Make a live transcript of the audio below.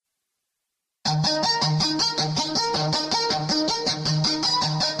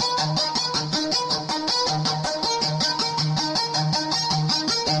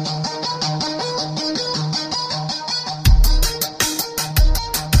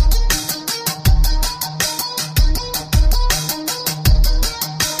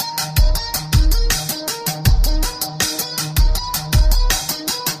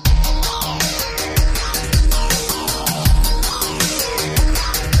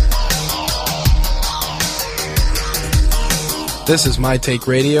This is My Take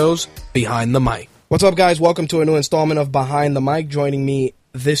Radio's Behind the Mic. What's up, guys? Welcome to a new installment of Behind the Mic. Joining me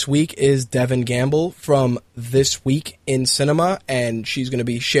this week is Devon Gamble from This Week in Cinema, and she's going to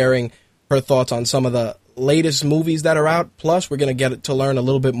be sharing her thoughts on some of the latest movies that are out. Plus, we're going to get to learn a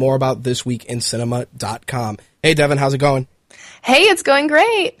little bit more about thisweekincinema.com. Hey, Devon, how's it going? Hey, it's going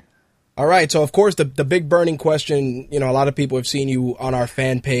great. All right, so of course, the big burning question, a lot of people have seen you on our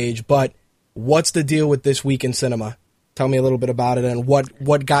fan page, but what's the deal with This Week in Cinema? Tell me a little bit about it and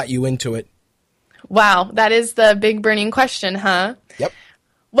what got you into it. Wow, that is the big burning question, huh? Yep.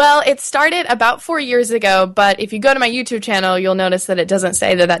 Well, it started about 4 years ago, but if you go to my YouTube channel, you'll notice that it doesn't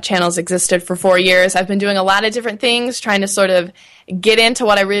say that channel's existed for 4 years. I've been doing a lot of different things, trying to sort of get into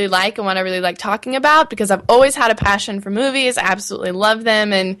what I really like and what I really like talking about, because I've always had a passion for movies. I absolutely love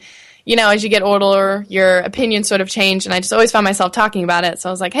them, and as you get older, your opinions sort of change, and I just always found myself talking about it. So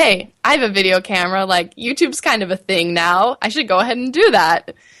I was like, hey, I have a video camera. Like, YouTube's kind of a thing now. I should go ahead and do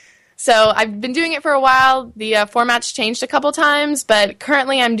that. So I've been doing it for a while. The format's changed a couple times, but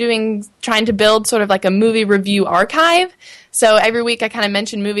currently I'm trying to build sort of like a movie review archive. So every week I kind of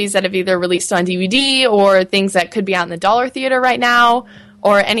mention movies that have either released on DVD or things that could be out in the dollar theater right now,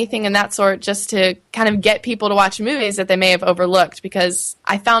 or anything in that sort, just to kind of get people to watch movies that they may have overlooked, because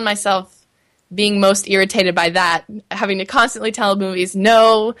I found myself being most irritated by that, having to constantly tell movies,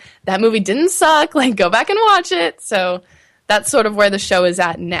 no, that movie didn't suck, like, go back and watch it. So that's sort of where the show is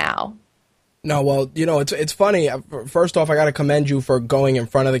at now. No, well, it's funny. First off, I got to commend you for going in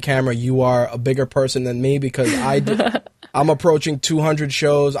front of the camera. You are a bigger person than me, because I'm approaching 200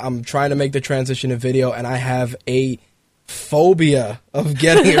 shows. I'm trying to make the transition to video, and I have a phobia of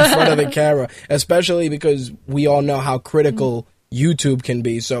getting in front of the camera, especially because we all know how critical YouTube can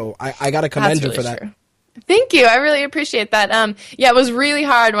be. So I got to commend you for that. True. Thank you. I really appreciate that. It was really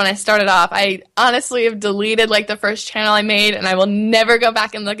hard when I started off. I honestly have deleted the first channel I made, and I will never go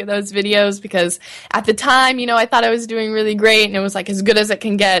back and look at those videos, because at the time, I thought I was doing really great and it was as good as it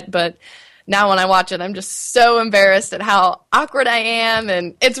can get. But now when I watch it, I'm just so embarrassed at how awkward I am,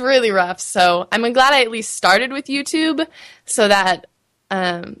 and it's really rough. So I'm glad I at least started with YouTube, so that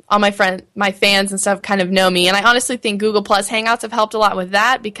all my fans and stuff kind of know me. And I honestly think Google Plus Hangouts have helped a lot with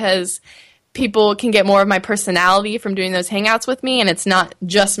that, because people can get more of my personality from doing those Hangouts with me, and it's not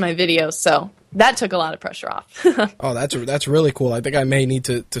just my videos. So that took a lot of pressure off. Oh, that's really cool. I think I may need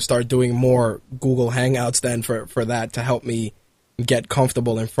to start doing more Google Hangouts then for that, to help me get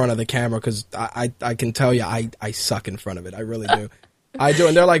comfortable in front of the camera, because I can tell you I suck in front of it. I really do. I do.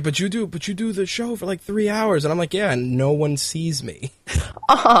 And they're like, but you do the show for 3 hours. And I'm like, yeah, and no one sees me.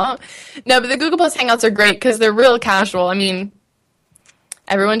 No, but the Google Plus Hangouts are great because they're real casual. I mean,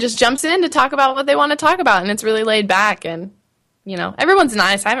 everyone just jumps in to talk about what they want to talk about, and it's really laid back, and everyone's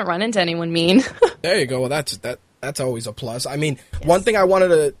nice. I haven't run into anyone mean. There you go. Well, that's always a plus. I mean, yes. One thing I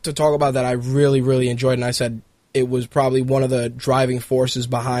wanted to talk about that I really, really enjoyed, and I said it was probably one of the driving forces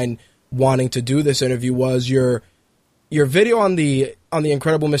behind wanting to do this interview, was your video on the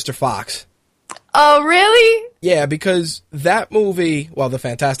Incredible Mr. Fox. Oh, really? Yeah, because that movie, well, the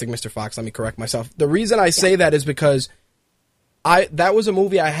Fantastic Mr. Fox, let me correct myself. The reason I say that is because that was a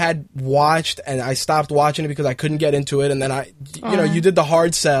movie I had watched, and I stopped watching it because I couldn't get into it, and then you did the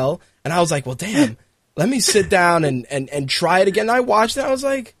hard sell, and I was like, well, damn, let me sit down and try it again. And I watched it, and I was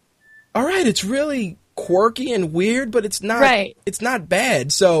like, all right, it's really quirky and weird, but it's not It's not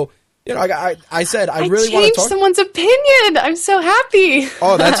bad. So, I said I really want to talk. Someone's opinion. I'm so happy.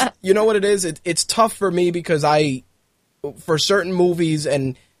 Oh, that's what it is. It's tough for me because for certain movies,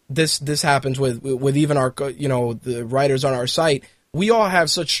 and this happens with even our the writers on our site. We all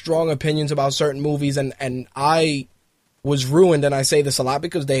have such strong opinions about certain movies, and I was ruined, and I say this a lot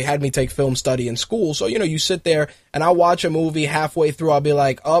because they had me take film study in school. So, you sit there and I'll watch a movie halfway through. I'll be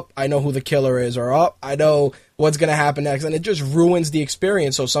like, I know who the killer is, or I know what's going to happen next. And it just ruins the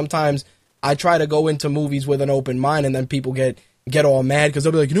experience. So sometimes I try to go into movies with an open mind, and then people get all mad because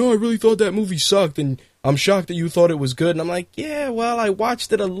they'll be like, I really thought that movie sucked, and I'm shocked that you thought it was good. And I'm like, yeah, well, I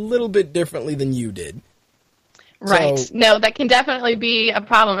watched it a little bit differently than you did. Right. So, no, that can definitely be a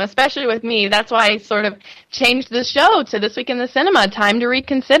problem, especially with me. That's why I sort of changed the show to This Week in the Cinema, Time to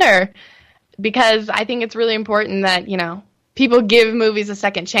Reconsider. because I think it's really important that, people give movies a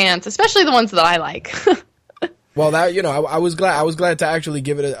second chance, especially the ones that I like. Well, that, I was glad to actually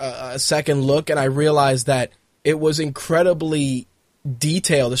give it a second look, and I realized that it was incredibly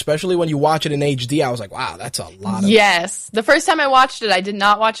detailed, especially when you watch it in HD. I was like, wow, that's a lot of... Yes. The first time I watched it, I did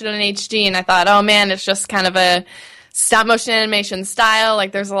not watch it in HD, and I thought, oh man, it's just kind of a stop-motion animation style.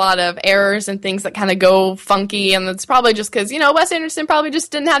 Like, there's a lot of errors and things that kind of go funky, and it's probably just because, Wes Anderson probably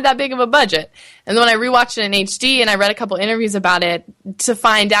just didn't have that big of a budget. And then when I rewatched it in HD and I read a couple interviews about it to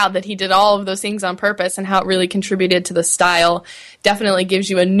find out that he did all of those things on purpose and how it really contributed to the style, definitely gives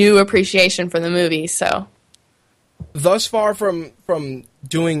you a new appreciation for the movie, so... Thus far from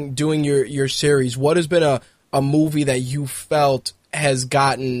doing your series, what has been a movie that you felt has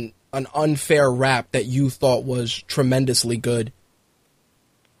gotten an unfair rap that you thought was tremendously good?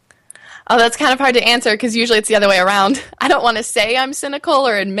 Oh, that's kind of hard to answer because usually it's the other way around. I don't want to say I'm cynical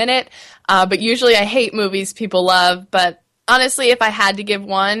or admit it, but usually I hate movies people love. But honestly, if I had to give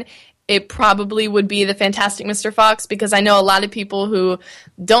one, it probably would be The Fantastic Mr. Fox, because I know a lot of people who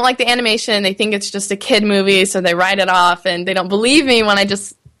don't like the animation. They think it's just a kid movie, so they write it off, and they don't believe me when I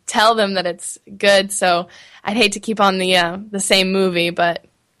just tell them that it's good. So I'd hate to keep on the same movie, but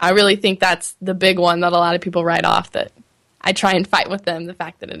I really think that's the big one that a lot of people write off, that I try and fight with them, the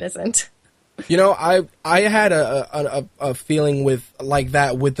fact that it isn't. I had a feeling like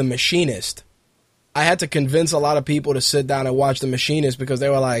that with The Machinist. I had to convince a lot of people to sit down and watch The Machinist because they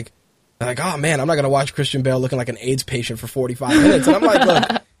were like, oh man, I'm not going to watch Christian Bale looking like an AIDS patient for 45 minutes. And I'm like,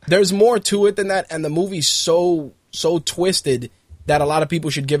 look, there's more to it than that, and the movie's so twisted that a lot of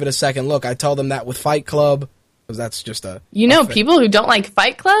people should give it a second look. I tell them that with Fight Club, because that's just people who don't like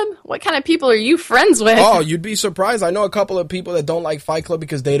Fight Club? What kind of people are you friends with? Oh, you'd be surprised. I know a couple of people that don't like Fight Club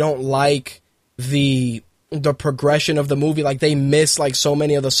because they don't like the progression of the movie. Like, they miss like so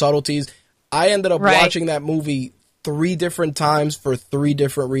many of the subtleties. I ended up watching that movie 3 different times for 3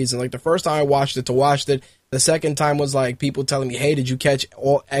 different reasons. Like, the first time I watched it. The second time was like people telling me, hey, did you catch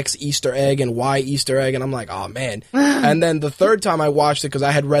all X Easter egg and Y Easter egg? And I'm like, oh man. And then the third time I watched it because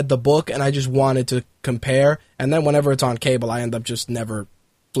I had read the book and I just wanted to compare. And then whenever it's on cable, I end up just never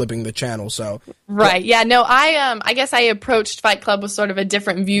flipping the channel. So right. Yeah, no, I guess I approached Fight Club with sort of a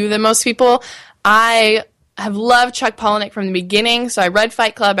different view than most people. I have loved Chuck Palahniuk from the beginning, so I read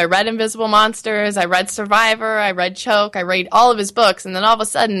Fight Club, I read Invisible Monsters, I read Survivor, I read Choke, I read all of his books, and then all of a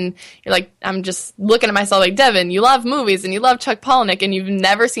sudden, you're like, I'm just looking at myself like, Devon, you love movies, and you love Chuck Palahniuk, and you've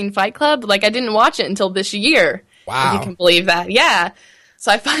never seen Fight Club? Like, I didn't watch it until this year. Wow. If you can believe that. Yeah.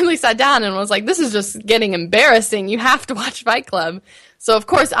 So I finally sat down and was like, this is just getting embarrassing. You have to watch Fight Club. So, of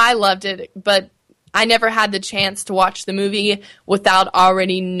course, I loved it, but I never had the chance to watch the movie without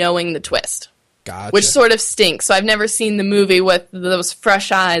already knowing the twist. Gotcha. Which sort of stinks. So I've never seen the movie with those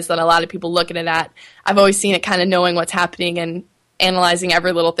fresh eyes that a lot of people look at it at. I've always seen it kind of knowing what's happening and analyzing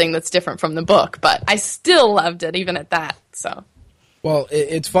every little thing that's different from the book. But I still loved it, even at that. So, well,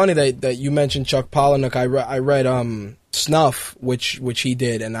 it's funny that you mentioned Chuck Palahniuk. I read Snuff, which he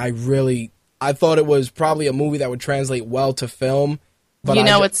did, and I thought it was probably a movie that would translate well to film. But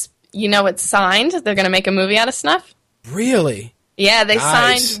it's signed. They're going to make a movie out of Snuff. Really? Yeah, they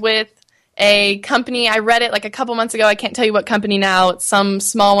Nice. signed with a company. I read it like a couple months ago. I can't tell you what company now. It's some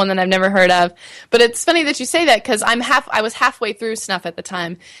small one that I've never heard of. But it's funny that you say that because I was halfway through Snuff at the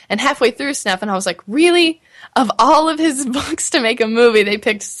time, and halfway through Snuff, and I was like, really? Of all of his books to make a movie, they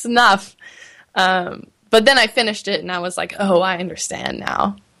picked Snuff. But then I finished it, and I was like, oh, I understand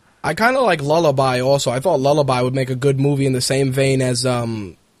now. I kind of like Lullaby also. I thought Lullaby would make a good movie in the same vein as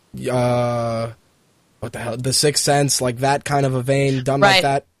what the hell, The Sixth Sense, like that kind of a vein, done like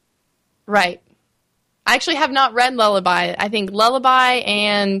that. Right. I actually have not read Lullaby. I think Lullaby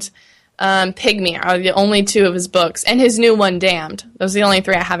and Pygmy are the only 2 of his books, and his new one, Damned. Those are the only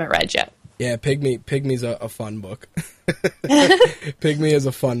 3 I haven't read yet. Yeah, Pygmy's a fun book. Pygmy is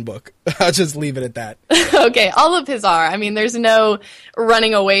a fun book. I'll just leave it at that. Okay, all of his are. I mean, there's no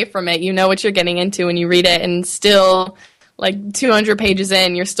running away from it. You know what you're getting into when you read it, and still, like 200 pages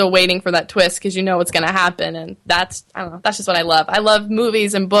in, you're still waiting for that twist because you know what's going to happen, and that's just what I love. I love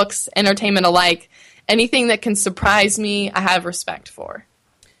movies and books, entertainment alike. Anything that can surprise me, I have respect for.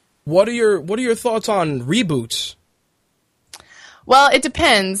 What are your thoughts on reboots? Well, it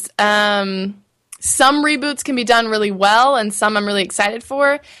depends. Some reboots can be done really well, and some I'm really excited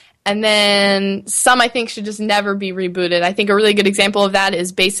for. And then some I think should just never be rebooted. I think a really good example of that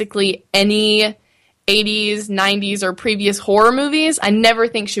is basically any 80s, 90s, or previous horror movies I never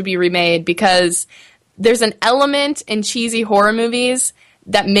think should be remade because there's an element in cheesy horror movies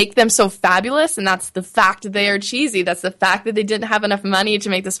that make them so fabulous, and that's the fact that they are cheesy. That's the fact that they didn't have enough money to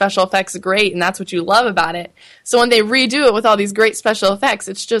make the special effects great, and that's what you love about it. So when they redo it with all these great special effects,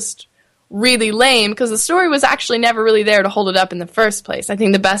 it's just really lame because the story was actually never really there to hold it up in the first place. I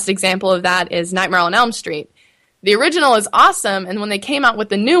think the best example of that is Nightmare on Elm Street. The original is awesome, and when they came out with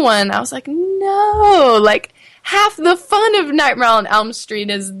the new one, I was like, no, like, half the fun of Nightmare on Elm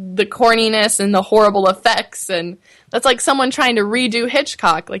Street is the corniness and the horrible effects, and that's like someone trying to redo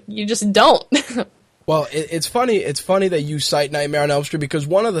Hitchcock. Like, you just don't. Well, it's funny. It's funny that you cite Nightmare on Elm Street because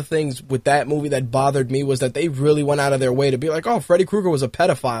one of the things with that movie that bothered me was that they really went out of their way to be like, oh, Freddy Krueger was a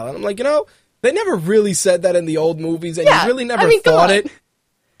pedophile. And I'm like, they never really said that in the old movies, and you really never thought it.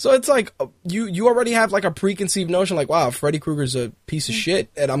 So it's like, you already have like a preconceived notion, like, wow, Freddy Krueger's a piece of shit,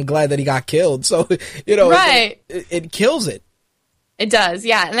 and I'm glad that he got killed. So, right. it kills it. It does,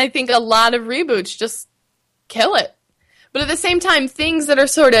 yeah. And I think a lot of reboots just kill it. But at the same time, things that are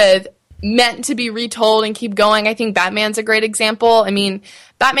sort of meant to be retold and keep going, I think Batman's a great example. I mean,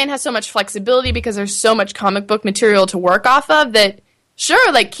 Batman has so much flexibility because there's so much comic book material to work off of that,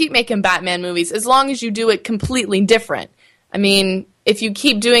 sure, like, keep making Batman movies as long as you do it completely different. I mean, if you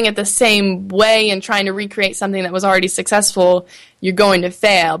keep doing it the same way and trying to recreate something that was already successful, you're going to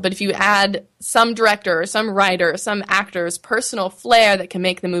fail. But if you add some director or some writer or some actor's personal flair that can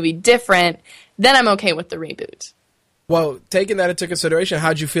make the movie different, then I'm okay with the reboot. Well, taking that into consideration,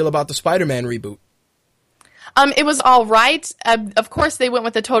 how'd you feel about the Spider-Man reboot? It was all right. Of course, they went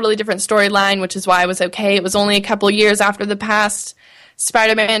with a totally different storyline, which is why I was okay. It was only a couple years after the past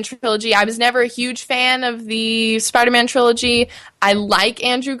Spider-Man trilogy. I was never a huge fan of the Spider-Man trilogy. I like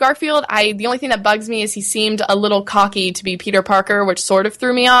Andrew Garfield. The only thing that bugs me is he seemed a little cocky to be Peter Parker, which sort of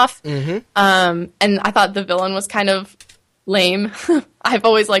threw me off. Mm-hmm. And I thought the villain was kind of lame. I've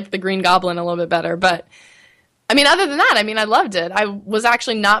always liked the Green Goblin a little bit better, but I mean, other than that, I mean, I loved it. I was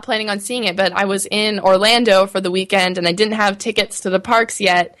actually not planning on seeing it, but I was in Orlando for the weekend, and I didn't have tickets to the parks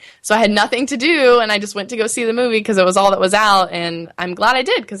yet, so I had nothing to do, and I just went to go see the movie because it was all that was out, and I'm glad I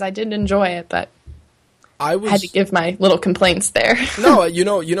did because I did enjoy it, but I had to give my little complaints there. No,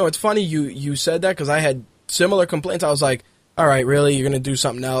 it's funny you said that because I had similar complaints. I was like, all right, really, you're going to do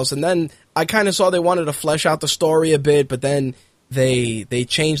something else? And then I kind of saw they wanted to flesh out the story a bit, but then They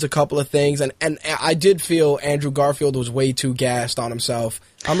changed a couple of things, and I did feel Andrew Garfield was way too gassed on himself.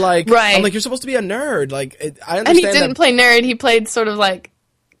 I'm like, you're supposed to be a nerd. Like, I understand. And he didn't play nerd. He played sort of like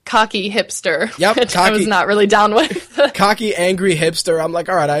cocky hipster, which I was not really down with. Cocky, angry hipster. I'm like,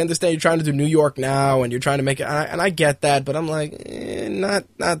 all right, I understand you're trying to do New York now, and you're trying to make it, and I get that, but I'm like,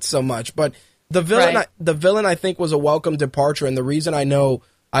 not so much. But the villain, I think, was a welcome departure, and the reason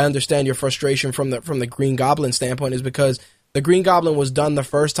I understand your frustration from the Green Goblin standpoint is because the Green Goblin was done the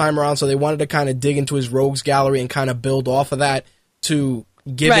first time around, so they wanted to kind of dig into his rogues gallery and kind of build off of that to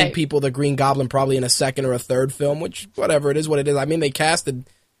giving people the Green Goblin probably in a second or a third film, which, whatever, it is what it is. I mean, they casted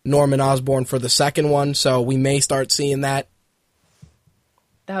Norman Osborn for the second one, so we may start seeing that.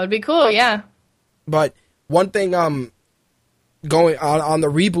 That would be cool, yeah. But one thing, going on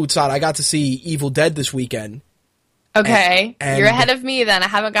the reboot side, I got to see Evil Dead this weekend. Okay, and you're ahead of me then. I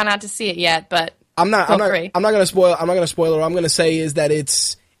haven't gone out to see it yet, but I'm not gonna spoil it. What I'm gonna say is that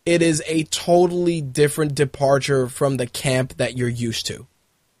it is a totally different departure from the camp that you're used to.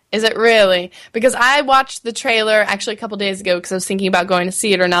 Is it really? Because I watched the trailer actually a couple days ago because I was thinking about going to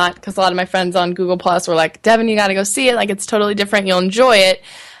see it or not, because a lot of my friends on Google Plus were like, Devon, you gotta go see it. Like, it's totally different. You'll enjoy it.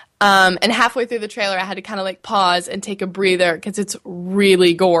 And halfway through the trailer, I had to kind of like pause and take a breather because it's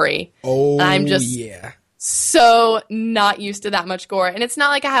really gory. Oh, and I'm just so not used to that much gore. And it's not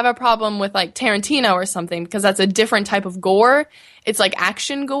like I have a problem with like Tarantino or something, because that's a different type of gore. It's like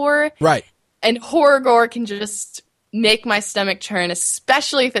action gore. Right. And horror gore can just make my stomach churn,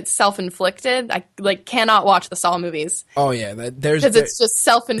 especially if it's self-inflicted. I like cannot watch the Saw movies. Oh yeah, because it's just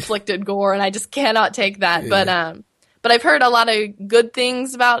self-inflicted gore, and I just cannot take that. Yeah. But I've heard a lot of good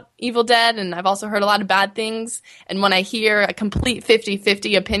things about Evil Dead, and I've also heard a lot of bad things. And when I hear a complete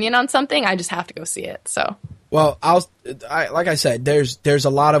 50-50 opinion on something, I just have to go see it. So, well, like I said, there's a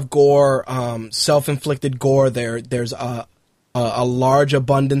lot of gore, self-inflicted gore. There's a large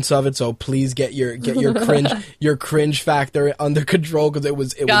abundance of it. So please get your cringe factor under control, because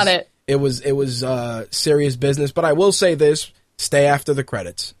it was serious business. But I will say this: stay after the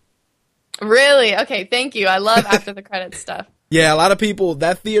credits. Really? Okay, thank you. I love after the credits stuff. Yeah, a lot of people,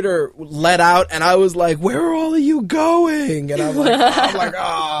 that theater let out, and I was like, where are all of you going? And I'm like,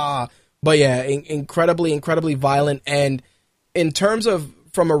 ah. But yeah, incredibly, incredibly violent. And in terms of,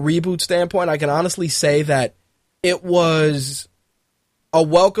 from a reboot standpoint, I can honestly say that it was a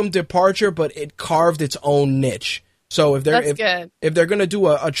welcome departure, but it carved its own niche. So if That's good. if they're gonna do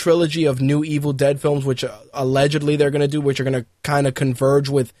a trilogy of new Evil Dead films, which allegedly they're gonna do, which are gonna kind of converge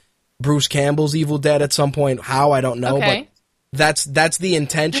with Bruce Campbell's Evil Dead at some point, how I don't know, Okay. but that's the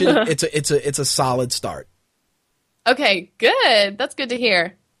intention. It's a solid start. Okay, good. That's good to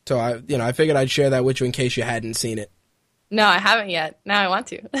hear. So I figured I'd share that with you in case you hadn't seen it. No, I haven't yet. Now I want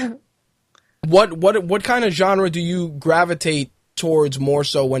to. What kind of genre do you gravitate towards more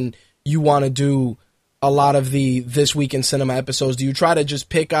so when you want to do a lot of the This Week in Cinema episodes? Do you try to just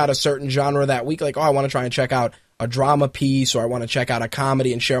pick out a certain genre that week? Like, oh, I want to try and check out a drama piece, or I want to check out a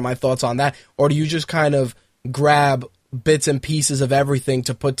comedy and share my thoughts on that? Or do you just kind of grab bits and pieces of everything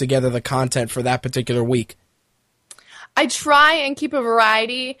to put together the content for that particular week? I try and keep a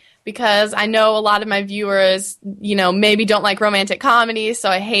variety because I know a lot of my viewers, maybe don't like romantic comedies, so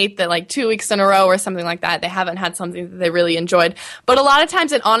I hate that like 2 weeks in a row or something like that, they haven't had something that they really enjoyed. But a lot of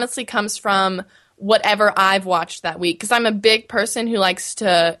times it honestly comes from whatever I've watched that week, because I'm a big person who likes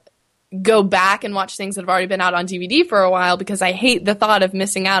to go back and watch things that have already been out on DVD for a while, because I hate the thought of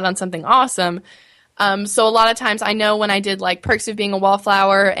missing out on something awesome. So a lot of times I know when I did like Perks of Being a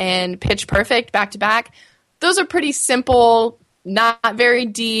Wallflower and Pitch Perfect back to back, those are pretty simple, not very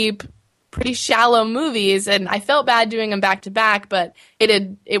deep, pretty shallow movies, and I felt bad doing them back to back, but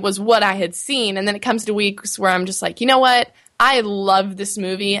it was what I had seen. And then it comes to weeks where I'm just like, you know what? I love this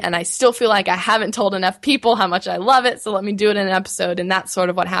movie, and I still feel like I haven't told enough people how much I love it, so let me do it in an episode. And that's sort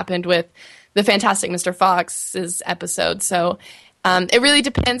of what happened with the Fantastic Mr. Fox's episode. So it really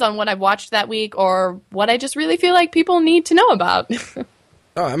depends on what I've watched that week or what I just really feel like people need to know about.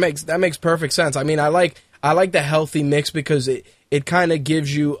 Oh, that makes perfect sense. I mean, I like the healthy mix because it kind of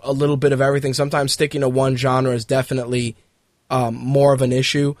gives you a little bit of everything. Sometimes sticking to one genre is definitely more of an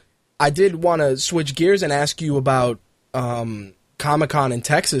issue. I did want to switch gears and ask you about Comic-Con in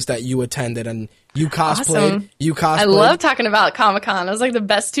Texas that you attended, and you cosplayed. Awesome. You cosplayed. I love talking about Comic-Con. It was like the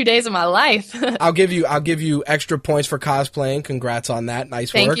best 2 days of my life. I'll give you extra points for cosplaying. Congrats on that.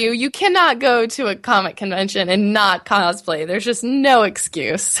 Nice work. Thank you. You cannot go to a comic convention and not cosplay. There's just no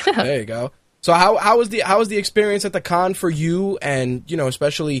excuse. There you go. So how was the experience at the con for you, and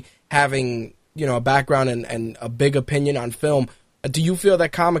especially having a background and a big opinion on film? Do you feel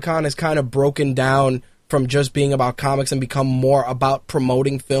that Comic-Con has kind of broken down from just being about comics and become more about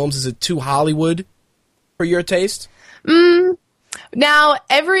promoting films? Is it too Hollywood for your taste? Now,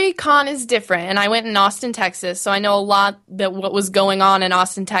 every con is different, and I went in Austin, Texas, so I know a lot that what was going on in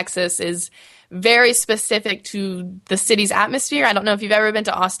Austin, Texas is very specific to the city's atmosphere. I don't know if you've ever been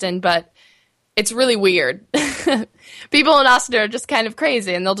to Austin, but it's really weird. People in Austin are just kind of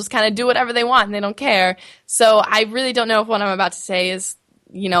crazy, and they'll just kind of do whatever they want, and they don't care. So I really don't know if what I'm about to say is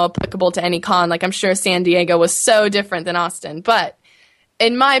applicable to any con. Like, I'm sure San Diego was so different than Austin. But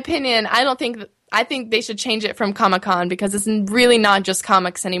in my opinion, I think they should change it from Comic-Con, because it's really not just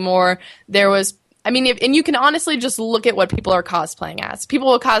comics anymore. And you can honestly just look at what people are cosplaying as. People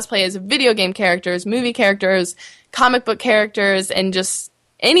will cosplay as video game characters, movie characters, comic book characters, and just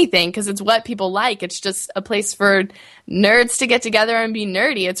anything, because it's what people like. It's just a place for nerds to get together and be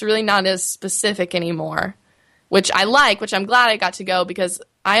nerdy. It's really not as specific anymore, which I like, which I'm glad I got to go, because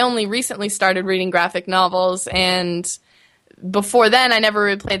I only recently started reading graphic novels, and before then I never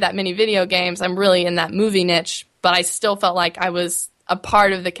really played that many video games. I'm really in that movie niche, but I still felt like I was a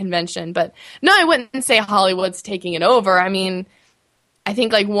part of the convention. But no, I wouldn't say Hollywood's taking it over. I mean, I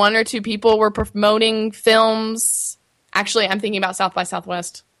think like one or two people were promoting films. Actually, I'm thinking about South by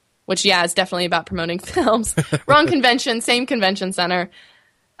Southwest, which, is definitely about promoting films. Wrong convention, same convention center.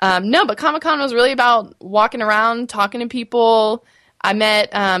 No, but Comic-Con was really about walking around, talking to people. I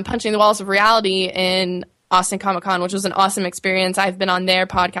met Punching the Walls of Reality in Austin Comic-Con, which was an awesome experience. I've been on their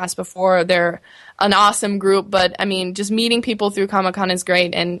podcast before. They're an awesome group, but I mean, just meeting people through Comic-Con is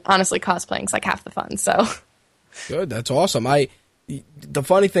great, and honestly, cosplaying is like half the fun. So good, that's awesome. The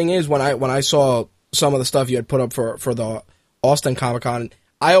funny thing is, when I saw some of the stuff you had put up for the Austin Comic-Con,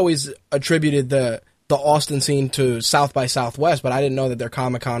 I always attributed the Austin scene to South by Southwest, but I didn't know that their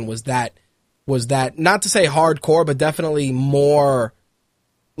Comic-Con was that, not to say hardcore, but definitely more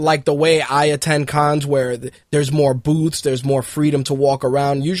like the way I attend cons, where there's more booths, there's more freedom to walk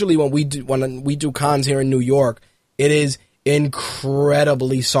around. Usually when we do cons here in New York, it is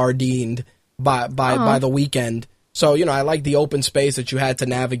incredibly sardined by the weekend. So, I like the open space that you had to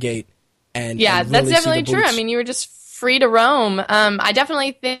navigate. And really that's definitely true. I mean, you were just free to roam. I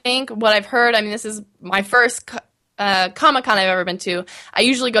definitely think what I've heard, I mean, this is my first Comic-Con I've ever been to. I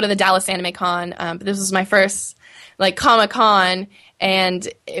usually go to the Dallas Anime Con, but this was my first Comic-Con, and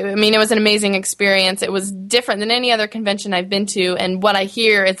it was an amazing experience. It was different than any other convention I've been to, and what I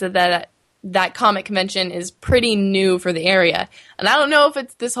hear is that that comic convention is pretty new for the area. And I don't know if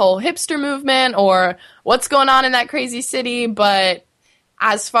it's this whole hipster movement or what's going on in that crazy city, but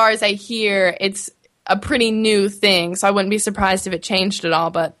as far as I hear, it's a pretty new thing. So I wouldn't be surprised if it changed at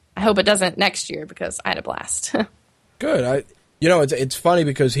all, but I hope it doesn't next year because I had a blast. Good. It's funny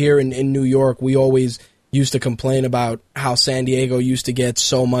because here in New York, we always used to complain about how San Diego used to get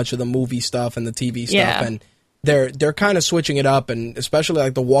so much of the movie stuff and the TV stuff. Yeah. And they're kind of switching it up, and especially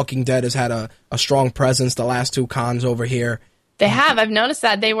like The Walking Dead has had a strong presence the last two cons over here. They have. I've noticed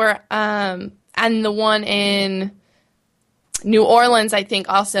that. They were, and the one in New Orleans, I think,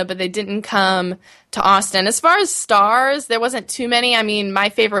 also, but they didn't come to Austin. As far as stars, there wasn't too many. I mean, my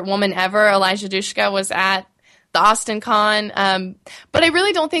favorite woman ever, Elijah Dushka, was at the Austin Con. But I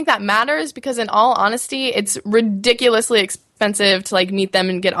really don't think that matters because, in all honesty, it's ridiculously expensive to, like, meet them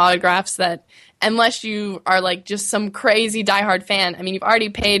and get autographs that, unless you are, like, just some crazy diehard fan, I mean, you've already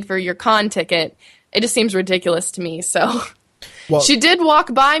paid for your con ticket. It just seems ridiculous to me, so. Well, she did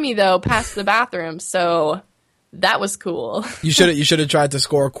walk by me, though, past the bathroom, so that was cool. You should have tried to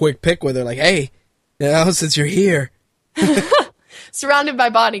score a quick pic with her, like, hey, since you're here. Surrounded by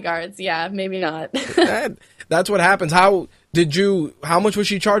bodyguards, yeah, maybe not. That's what happens. How much was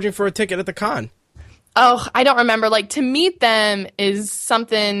she charging for a ticket at the con? Oh, I don't remember. Like, to meet them is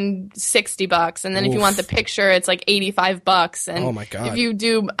something $60, and then if you want the picture, it's like $85. And oh my God. If you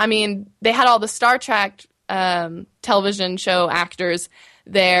do, I mean, they had all the Star Trek television show actors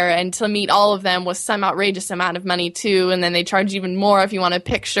there, and to meet all of them was some outrageous amount of money too. And then they charge even more if you want a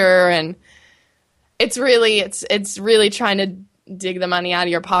picture, and it's really trying to dig the money out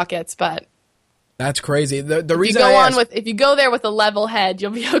of your pockets, but. That's crazy. The reason if you go there with a level head, you'll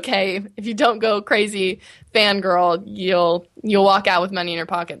be okay. If you don't go crazy fangirl, you'll walk out with money in your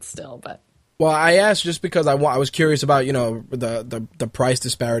pocket still. But well, I asked just because I was curious about the price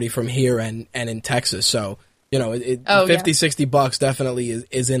disparity from here and in Texas. So $50-$60 definitely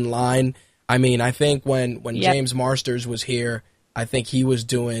is in line. I mean, I think when James Marsters was here, I think he was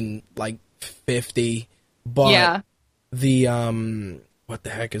doing like $50. But the what the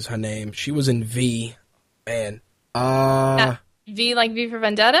heck is her name? She was in V. Man. V like V for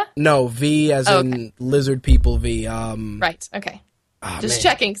Vendetta? No, V as in lizard people V. Right, okay. Just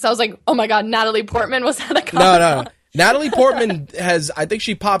checking, because I was like, oh my God, Natalie Portman was at a con. No. Natalie Portman I think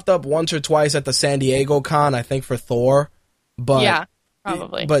she popped up once or twice at the San Diego con, I think for Thor. But yeah,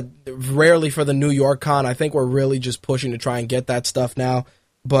 probably. But rarely for the New York con. I think we're really just pushing to try and get that stuff now.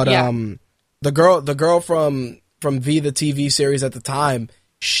 But the girl from V, the TV series at the time,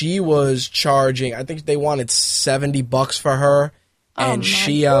 she was charging, I think they wanted $70 for her. And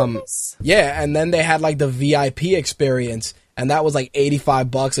and then they had like the VIP experience, and that was like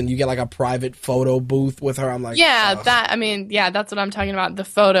 $85, and you get like a private photo booth with her. I'm like, that's what I'm talking about. The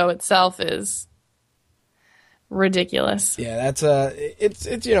photo itself is ridiculous. Yeah, that's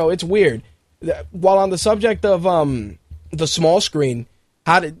it's weird. While on the subject of the small screen,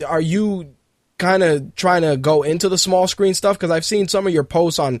 are you kind of trying to go into the small screen stuff? Because I've seen some of your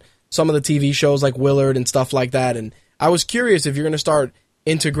posts on some of the TV shows like Willard and stuff like that, and I was curious if you're going to start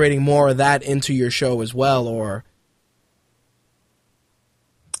integrating more of that into your show as well, or...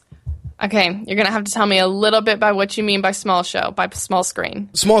 Okay, you're going to have to tell me a little bit by what you mean by small screen.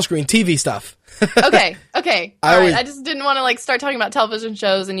 Small screen, TV stuff. Okay. All right. I just didn't want to like start talking about television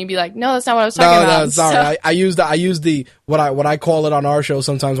shows and you'd be like, no, that's not what I was talking about. No, sorry. I use the what I call it on our show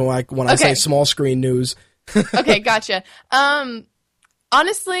sometimes when I say small screen news. Okay, gotcha.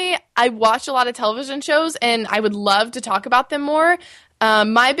 Honestly, I watch a lot of television shows and I would love to talk about them more.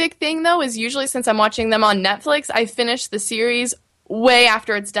 My big thing though is usually since I'm watching them on Netflix, I finish the series way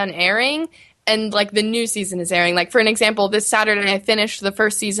after it's done airing and like the new season is airing. Like for an example, this Saturday I finished the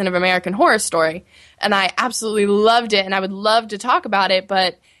first season of American Horror Story and I absolutely loved it and I would love to talk about it,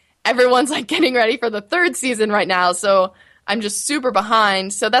 but everyone's like getting ready for the third season right now, so I'm just super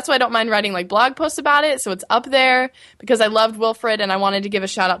behind. So that's why I don't mind writing like blog posts about it, so it's up there because I loved Wilfred and I wanted to give a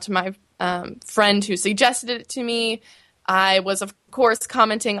shout out to my friend who suggested it to me. I was of course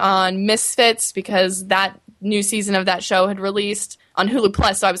commenting on Misfits because that new season of that show had released on Hulu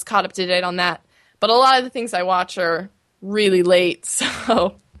Plus, so I was caught up to date on that. But a lot of the things I watch are really late,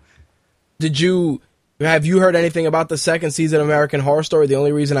 so... Have you heard anything about the second season of American Horror Story? The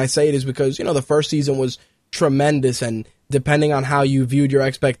only reason I say it is because, the first season was tremendous, and depending on how you viewed your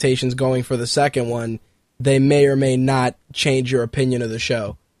expectations going for the second one, they may or may not change your opinion of the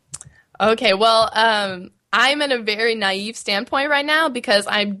show. Okay, well, I'm in a very naive standpoint right now because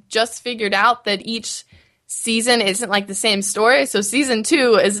I've just figured out that each season isn't like the same story. So season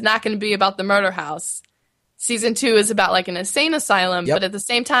 2 is not going to be about the murder house. season 2 is about like an insane asylum, Yep. but at the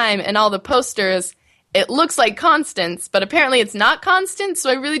same time, in all the posters, it looks like Constance, but apparently it's not Constance,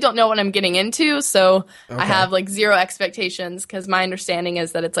 so I really don't know what I'm getting into. So I have like zero expectations because my understanding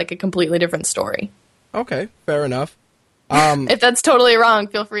is that it's like a completely different story. Okay, fair enough. If that's totally wrong,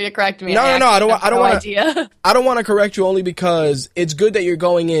 feel free to correct me. No, I don't want idea. I don't want to correct you only because it's good that you're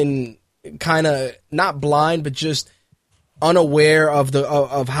going in kind of not blind, but just unaware of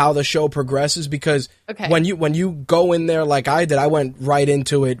of how the show progresses. Because when you go in there like I did, I went right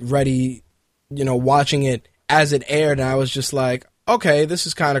into it, ready, watching it as it aired, and I was just like, okay, this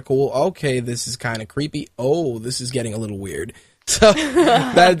is kind of cool. Okay, this is kind of creepy. Oh, this is getting a little weird. So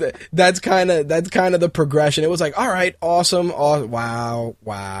that's kind of the progression. It was like, all right, awesome. Oh,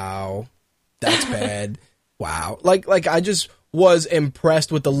 wow, that's bad. Wow, like I just was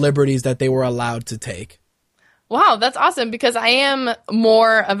impressed with the liberties that they were allowed to take. Wow, that's awesome because I am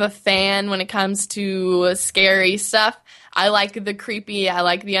more of a fan when it comes to scary stuff. I like the creepy, I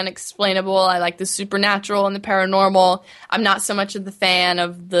like the unexplainable, I like the supernatural and the paranormal. I'm not so much of the fan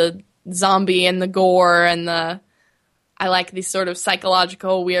of the zombie and the gore and I like these sort of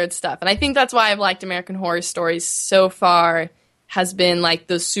psychological weird stuff. And I think that's why I've liked American Horror Stories so far, has been like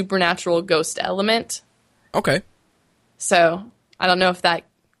the supernatural ghost element. Okay. So I don't know if that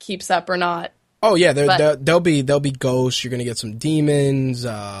keeps up or not. Oh yeah, there'll be ghosts. You're gonna get some demons.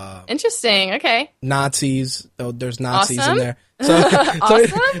 Interesting. Okay. Nazis. There's Nazis awesome. in there. So,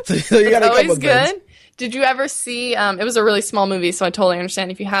 awesome. so you got a always couple good. things. Did you ever see? It was a really small movie, so I totally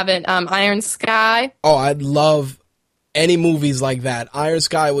understand if you haven't. Iron Sky. Oh, I'd love any movies like that. Iron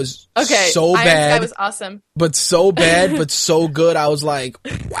Sky was so Iron bad. Sky was awesome, but so bad, but so good. I was like,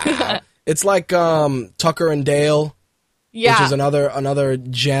 wow. It's like Tucker and Dale, which is another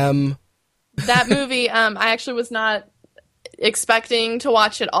gem. That movie, I actually was not expecting to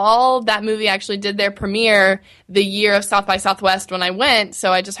watch it all. That movie actually did their premiere the year of South by Southwest when I went,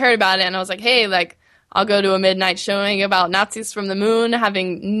 so I just heard about it and I was like, hey, I'll go to a midnight showing about Nazis from the moon,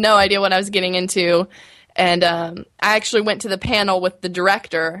 having no idea what I was getting into. And I actually went to the panel with the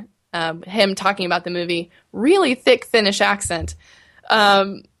director, him talking about the movie, really thick Finnish accent.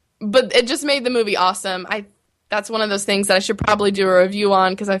 But it just made the movie awesome. That's one of those things that I should probably do a review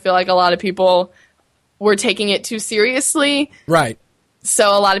on because I feel like a lot of people were taking it too seriously. Right. So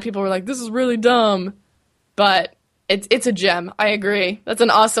a lot of people were like, this is really dumb. But it's a gem. I agree. That's an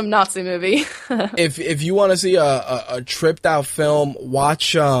awesome Nazi movie. If you want to see a tripped out film,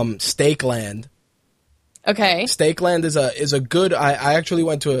 watch Stakeland. Okay. Stakeland is a good. I actually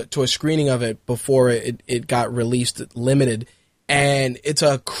went to a screening of it before it got released limited. And it's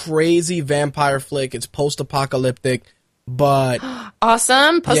a crazy vampire flick. It's post-apocalyptic, but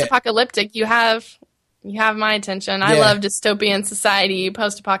awesome. Post-apocalyptic. Yeah. You have my attention. I love dystopian society,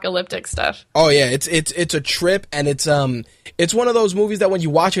 post-apocalyptic stuff. Oh yeah, it's a trip, and it's one of those movies that when you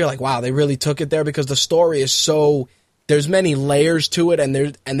watch it, you're like, wow, they really took it there because the story is so. There's many layers to it, and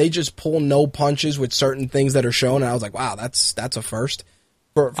they just pull no punches with certain things that are shown. And I was like, wow, that's a first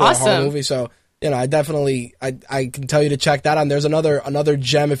for awesome. a horror movie. So. I definitely I can tell you to check that out. And there's another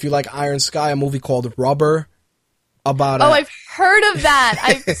gem if you like Iron Sky, a movie called Rubber. I've heard of that.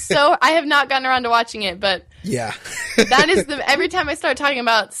 I have not gotten around to watching it, but yeah, that is every time I start talking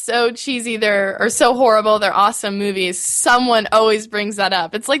about so cheesy or so horrible they're awesome movies, someone always brings that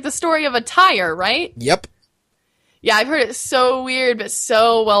up. It's like the story of a tire, right? Yep. Yeah, I've heard it's so weird but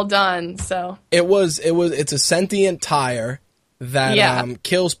so well done. So it's a sentient tire that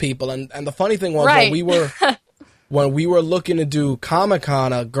kills people, and the funny thing was when we were looking to do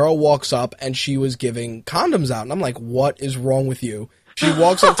Comic-Con, a girl walks up and she was giving condoms out, and I'm like, what is wrong with you? She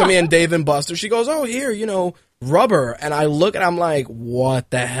walks up to me and Dave and Buster, she goes, oh, here, Rubber, and I look and I'm like,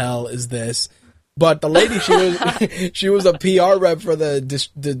 what the hell is this? But the lady, she was a PR rep for the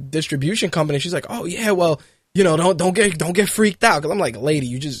distribution company. She's like, oh yeah, well, don't get freaked out, because I'm like, lady,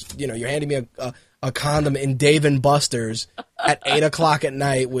 you just you're handing me a condom in Dave and Buster's at 8:00 at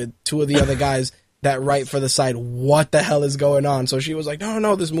night with two of the other guys that write for the site. What the hell is going on? So she was like,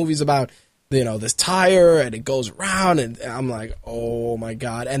 no, this movie's about, this tire and it goes around, and I'm like, oh my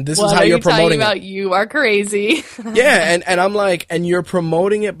God. And this is how you're promoting it. You are crazy. Yeah. And I'm like, and you're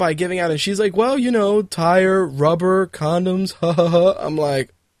promoting it by giving out. And she's like, well, tire, rubber, condoms. I'm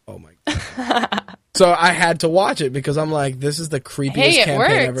like, oh my God. So I had to watch it because I'm like, this is the creepiest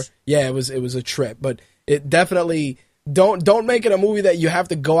campaign ever. Yeah, it was a trip, but it definitely don't make it a movie that you have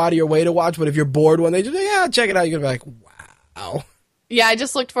to go out of your way to watch. But if you're bored when they just check it out, you're gonna be like, wow. Yeah, I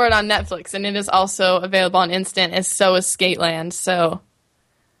just looked for it on Netflix, and it is also available on Instant, as so is Skateland. So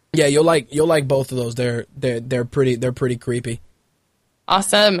yeah, you'll like both of those. They're pretty creepy.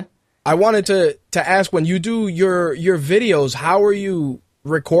 Awesome. I wanted to ask, when you do your videos, how are you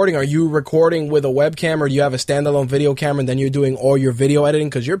recording? Are you recording with a webcam, or do you have a standalone video camera and then you're doing all your video editing?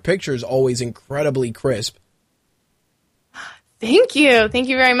 Because your picture is always incredibly crisp. Thank you. Thank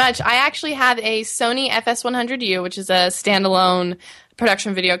you very much. I actually have a Sony FS100U, which is a standalone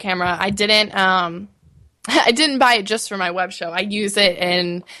production video camera. I didn't buy it just for my web show. I use it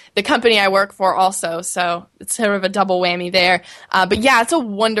in the company I work for also, so it's sort of a double whammy there. But yeah, it's a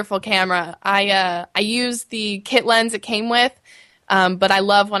wonderful camera. I use the kit lens it came with, but I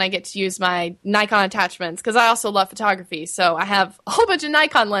love when I get to use my Nikon attachments, because I also love photography. So I have a whole bunch of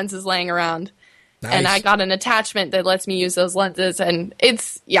Nikon lenses laying around. Nice. And I got an attachment that lets me use those lenses, and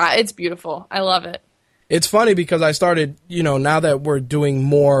it's beautiful. I love it. It's funny because I started, now that we're doing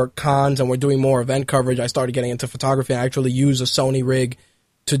more cons and we're doing more event coverage, I started getting into photography. I actually use a Sony rig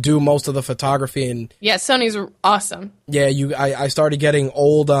to do most of the photography. And yeah, Sony's awesome. Yeah, I started getting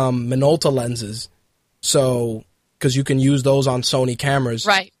old Minolta lenses, so because you can use those on Sony cameras.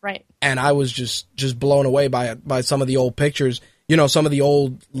 Right. And I was just blown away by some of the old pictures. Some of the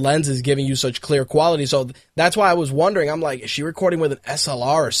old lenses giving you such clear quality. So that's why I was wondering, I'm like, is she recording with an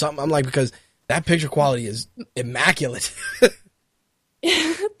SLR or something? I'm like, because that picture quality is immaculate.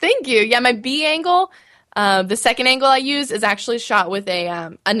 Thank you. Yeah, my B angle, the second angle I use is actually shot with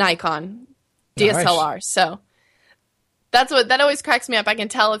a Nikon DSLR. Nice. So that always cracks me up. I can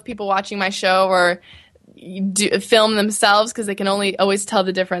tell if people watching my show or film themselves, because they can always tell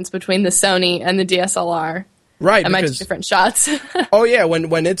the difference between the Sony and the DSLR. Right, and my different shots. Oh yeah,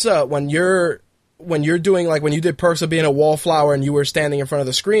 when you're doing, like when you did Perks of Being a Wallflower and you were standing in front of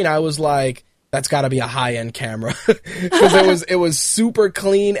the screen, I was like, that's got to be a high-end camera, because it was super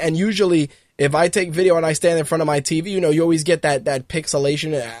clean. And usually, if I take video and I stand in front of my TV, you always get that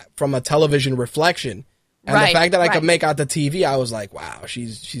pixelation from a television reflection. And the fact that I could make out the TV, I was like, wow,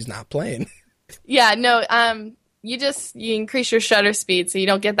 she's not playing. Yeah, no, you increase your shutter speed so you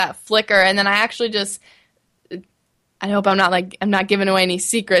don't get that flicker, and then I actually I hope I'm not giving away any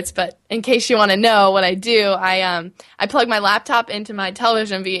secrets, but in case you want to know what I do, I plug my laptop into my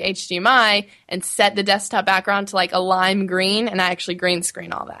television via HDMI and set the desktop background to like a lime green, and I actually green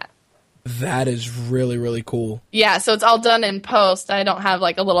screen all that. That is really, really cool. Yeah, so it's all done in post. I don't have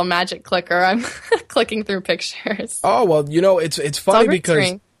like a little magic clicker. I'm clicking through pictures. Oh, well, it's funny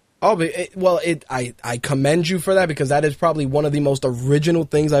because I commend you for that, because that is probably one of the most original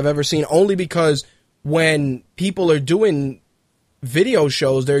things I've ever seen, only because when people are doing video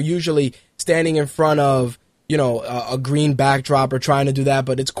shows, they're usually standing in front of, a green backdrop or trying to do that.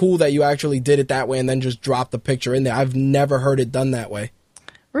 But it's cool that you actually did it that way and then just dropped the picture in there. I've never heard it done that way.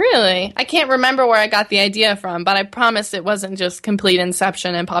 Really? I can't remember where I got the idea from, but I promise it wasn't just complete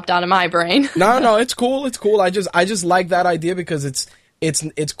inception and popped out of my brain. No, it's cool. It's cool. I just like that idea because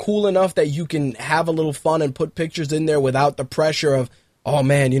it's cool enough that you can have a little fun and put pictures in there without the pressure of, oh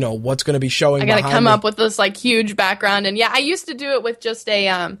man, what's going to be showing. I got to come up with this like huge background. And yeah, I used to do it with just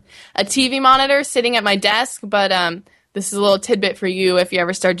a TV monitor sitting at my desk, but this is a little tidbit for you if you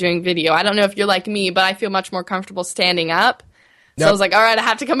ever start doing video. I don't know if you're like me, but I feel much more comfortable standing up. So I was like, all right, I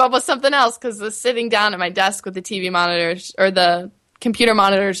have to come up with something else, because the sitting down at my desk with the TV monitor or the computer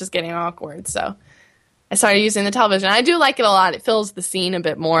monitor is just getting awkward. So I started using the television. I do like it a lot. It fills the scene a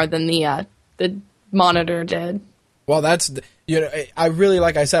bit more than the monitor did. Well, that's, I really,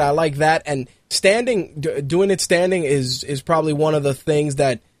 like I said, I like that. And doing it standing is probably one of the things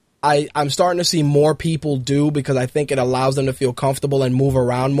that I'm starting to see more people do, because I think it allows them to feel comfortable and move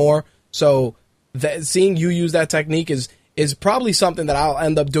around more. So seeing you use that technique is probably something that I'll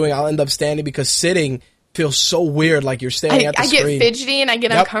end up doing. I'll end up standing, because sitting feels so weird, like you're standing at the screen. I get fidgety and I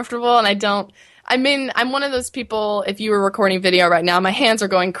get uncomfortable, and I don't. I'm one of those people, if you were recording video right now, my hands are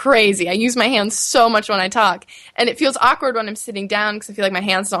going crazy. I use my hands so much when I talk, and it feels awkward when I'm sitting down because I feel like my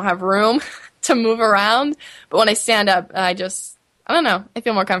hands don't have room to move around. But when I stand up, I don't know, I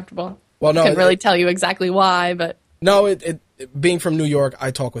feel more comfortable. Well, no, I couldn't really tell you exactly why, but. No, being from New York,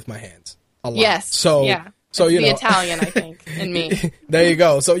 I talk with my hands a lot. Yes, so, yeah. So, the Italian, I think, in me. There you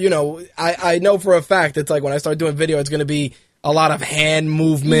go. So, I know for a fact it's like when I start doing video, it's going to be a lot of hand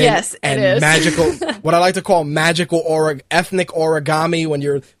movement. Yes, and it is. magical, what I like to call ethnic origami, when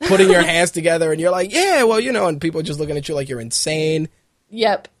you're putting your hands together and you're like, yeah, well, and people are just looking at you like you're insane.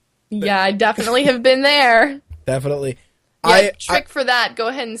 Yep. Yeah, I definitely have been there. Definitely. Yeah, trick for that, go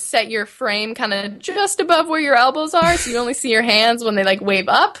ahead and set your frame kind of just above where your elbows are, so you only see your hands when they like wave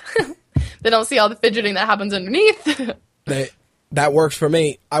up. They don't see all the fidgeting that happens underneath. That works for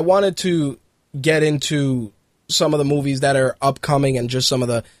me. I wanted to get into some of the movies that are upcoming and just some of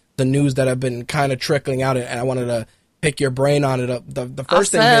the news that have been kind of trickling out, and I wanted to pick your brain on it. The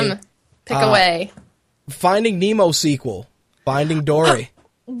first thing Pick away. Finding Nemo sequel. Finding Dory.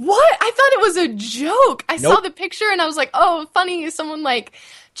 What? I thought it was a joke. I saw the picture and I was like, oh, funny. Someone like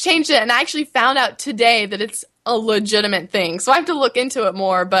changed it. And I actually found out today that it's a legitimate thing. So I have to look into it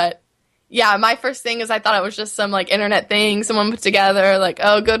more. But yeah, my first thing is I thought it was just some like internet thing someone put together. Like,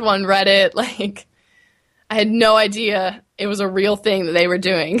 oh, good one, Reddit. Like, I had no idea it was a real thing that they were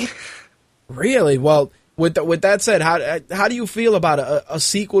doing. Really? Well, with that said, how do you feel about a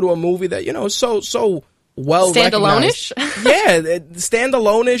sequel to a movie that, you know, is so well standalone-ish? Yeah,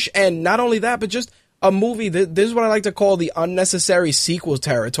 standalone-ish, and not only that, but just a movie that, this is what I like to call the unnecessary sequel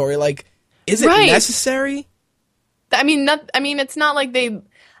territory. Like, is it necessary? I mean, it's not like they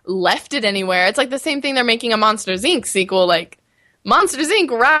left it anywhere. It's like the same thing they're making a Monsters, Inc. sequel. Like, Monsters,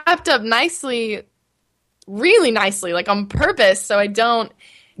 Inc. wrapped up nicely, really nicely, like on purpose, so I don't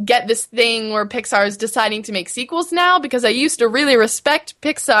get this thing where Pixar is deciding to make sequels now, because I used to really respect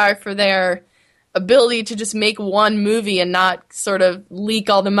Pixar for their ability to just make one movie and not sort of leak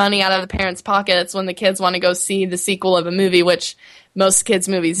all the money out of the parents' pockets when the kids want to go see the sequel of a movie, which most kids'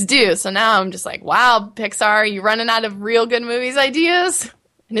 movies do. So now I'm just like, wow, Pixar, are you running out of real good movies ideas?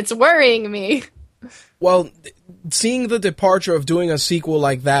 And it's worrying me. Well, seeing the departure of doing a sequel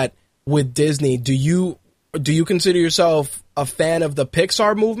like that with Disney, do you consider yourself a fan of the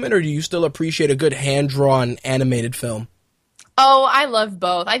Pixar movement, or do you still appreciate a good hand-drawn animated film? Oh, I love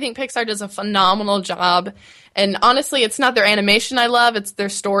both. I think Pixar does a phenomenal job. And honestly, it's not their animation I love, it's their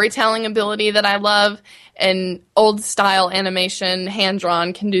storytelling ability that I love. And old-style animation,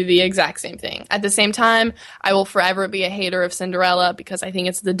 hand-drawn, can do the exact same thing. At the same time, I will forever be a hater of Cinderella because I think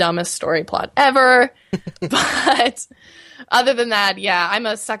it's the dumbest story plot ever. But other than that, yeah, I'm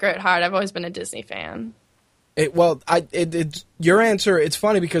a sucker at heart. I've always been a Disney fan. Your answer, it's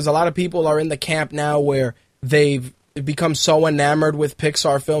funny because a lot of people are in the camp now where they've become so enamored with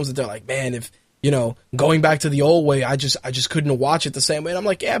Pixar films that they're like, man, if, you know, going back to the old way, I just couldn't watch it the same way. And I'm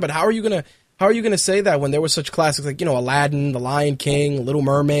like, yeah, but how are you gonna say that when there were such classics like, you know, Aladdin, The Lion King, Little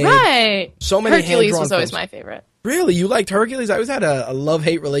Mermaid? Right. So many Hercules was always films. my favorite. Really? You liked Hercules? I always had a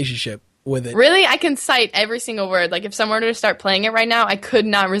love-hate relationship with it. Really? I can cite every single word. Like, if someone were to start playing it right now, I could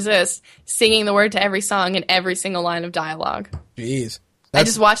not resist singing the word to every song and every single line of dialogue. Jeez. I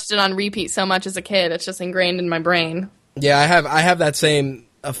just watched it on repeat so much as a kid. It's just ingrained in my brain. Yeah, I have that same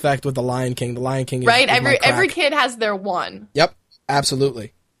effect with The Lion King. The Lion King is right? Is every kid has their one. Yep,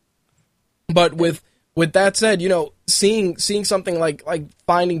 absolutely. But with that said, you know, seeing something like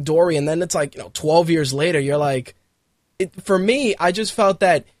Finding Dory, and then it's like, you know, 12 years later, you're like, for me, I just felt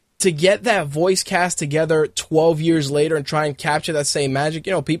that to get that voice cast together 12 years later and try and capture that same magic,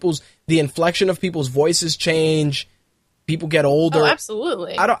 you know, the inflection of people's voices change, people get older. Oh,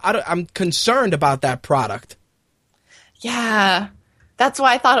 absolutely. I'm concerned about that product. Yeah, that's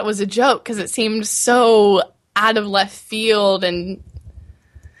why I thought it was a joke, because it seemed so out of left field. And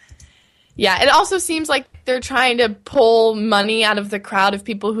yeah, it also seems like they're trying to pull money out of the crowd of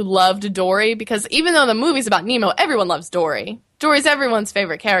people who loved Dory, because even though the movie's about Nemo, everyone loves Dory. Dory's everyone's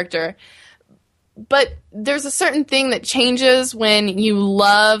favorite character. But there's a certain thing that changes when you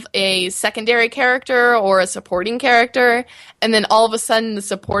love a secondary character or a supporting character, and then all of a sudden the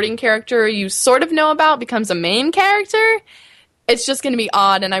supporting character you sort of know about becomes a main character. It's just going to be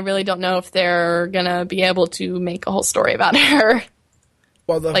odd, and I really don't know if they're going to be able to make a whole story about her.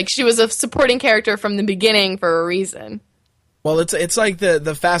 Well, like, she was a supporting character from the beginning for a reason. Well, it's like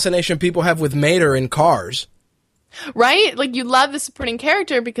the fascination people have with Mater in Cars. Right? Like, you love the supporting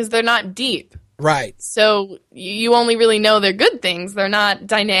character because they're not deep. Right. So you only really know their good things. They're not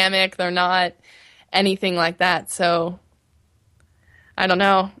dynamic. They're not anything like that. So I don't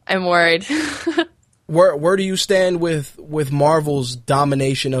know. I'm worried. Where do you stand with Marvel's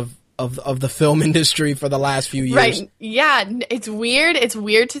domination of the film industry for the last few years? Right. Yeah. It's weird. It's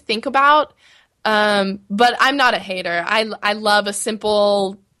weird to think about. But I'm not a hater. I love a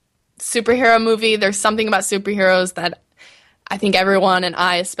simple superhero movie. There's something about superheroes that I think everyone, and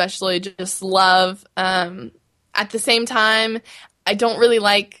I especially, just love. At the same time, I don't really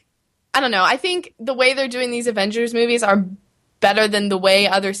like, I don't know, I think the way they're doing these Avengers movies are better than the way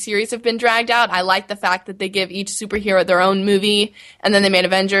other series have been dragged out. I like the fact that they give each superhero their own movie, and then they made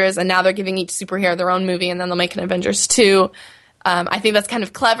Avengers, and now they're giving each superhero their own movie, and then they'll make an Avengers 2. I think that's kind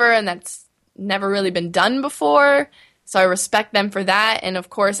of clever, and that's never really been done before. So I respect them for that. And of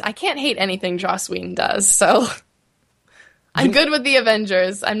course, I can't hate anything Joss Whedon does. So I'm good with the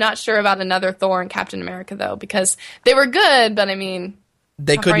Avengers. I'm not sure about another Thor and Captain America, though, because they were good, but I mean,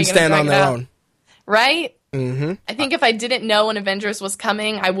 they couldn't stand on their own. Right? Mm-hmm. I think if I didn't know when Avengers was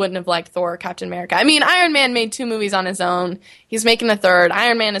coming, I wouldn't have liked Thor or Captain America. I mean, Iron Man made 2 movies on his own. He's making a third.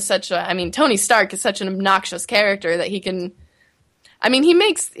 Iron Man is Tony Stark is such an obnoxious character that he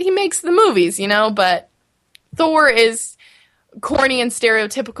makes the movies, but Thor is corny and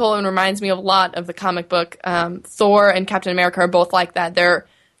stereotypical and reminds me of a lot of the comic book. Thor and Captain America are both like that. They're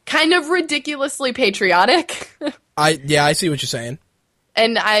kind of ridiculously patriotic. I see what you're saying.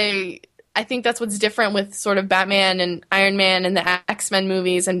 And I think that's what's different with sort of Batman and Iron Man and the X-Men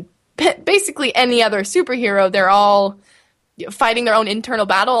movies and basically any other superhero. They're all fighting their own internal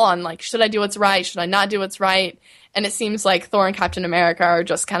battle on, like, should I do what's right? Should I not do what's right? And it seems like Thor and Captain America are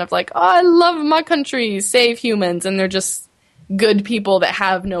just kind of like, oh, I love my country, save humans. And they're just good people that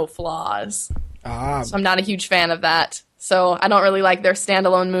have no flaws. So I'm not a huge fan of that. So I don't really like their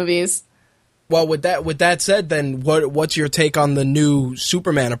standalone movies. Well, with that said, then what's your take on the new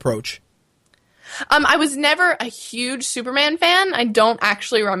Superman approach? I was never a huge Superman fan. I don't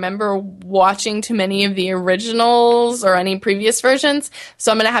actually remember watching too many of the originals or any previous versions,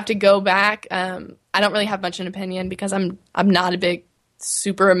 so I'm gonna have to go back. I don't really have much an opinion because I'm not a big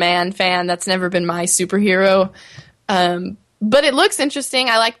Superman fan. That's never been my superhero. But it looks interesting.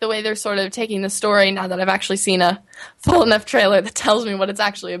 I like the way they're sort of taking the story now that I've actually seen a full enough trailer that tells me what it's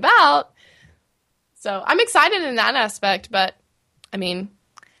actually about. So I'm excited in that aspect, but I mean,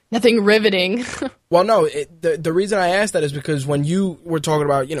 nothing riveting. Well, no, the reason I asked that is because when you were talking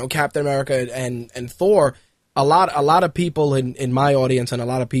about, Captain America and Thor, a lot of people in my audience and a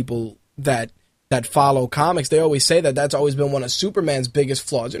lot of people that follow comics, they always say that that's always been one of Superman's biggest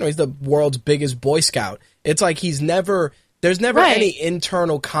flaws. He's the world's biggest Boy Scout. It's like there's never right. any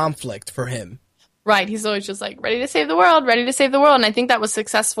internal conflict for him. Right. He's always just like, ready to save the world, ready to save the world. And I think that was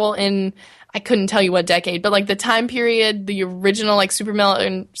successful in, I couldn't tell you what decade, but like the time period the original like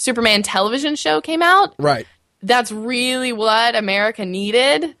Superman television show came out. Right. That's really what America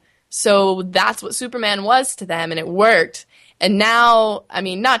needed. So that's what Superman was to them, and it worked. And now, I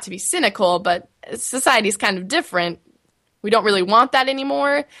mean, not to be cynical, but society's kind of different. We don't really want that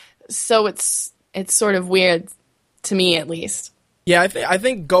anymore. So it's sort of weird to me, at least. Yeah, I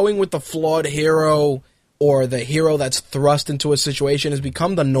think going with the flawed hero or the hero that's thrust into a situation has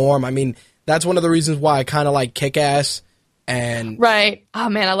become the norm. I mean, that's one of the reasons why I kind of like Kick-Ass. And right. Oh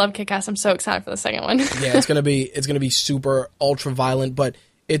man, I love Kick-Ass. I'm so excited for the second one. Yeah, it's gonna be super ultra violent, but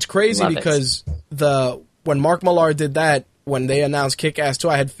it's crazy because when Mark Millar did that, when they announced Kick-Ass 2,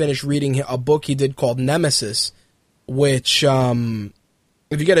 I had finished reading a book he did called Nemesis, which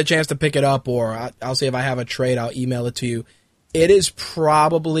if you get a chance to pick it up, or I'll see if I have a trade, I'll email it to you. It is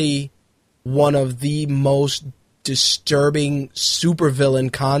probably one of the most disturbing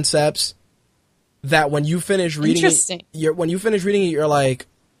supervillain concepts that when you finish reading it, you're like,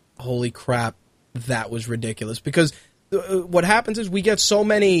 holy crap, that was ridiculous. Because what happens is we get so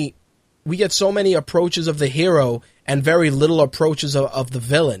many approaches of the hero and very little approaches of the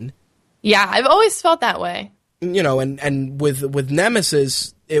villain. Yeah, I've always felt that way. And with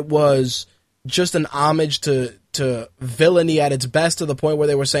Nemesis, it was just an homage to villainy at its best, to the point where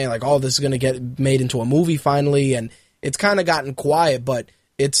they were saying like, oh, this is going to get made into a movie finally, and it's kind of gotten quiet, but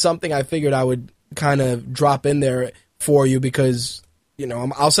it's something I figured I would kind of drop in there for you because,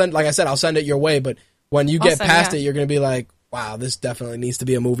 I'll send it your way, but when you get past it, you're going to be like, wow, this definitely needs to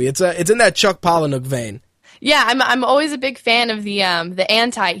be a movie. It's in that Chuck Palahniuk vein. Yeah, I'm always a big fan of the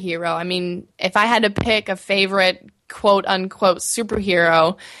anti-hero. I mean, if I had to pick a favorite quote unquote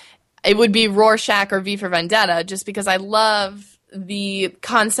superhero, it would be Rorschach or V for Vendetta, just because I love the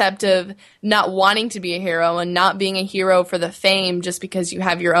concept of not wanting to be a hero and not being a hero for the fame just because you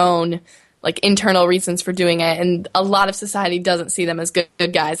have your own like internal reasons for doing it. And a lot of society doesn't see them as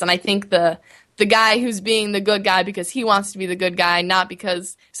good guys. And I think the guy who's being the good guy because he wants to be the good guy, not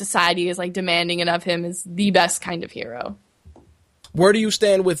because society is like demanding it of him, is the best kind of hero. Where do you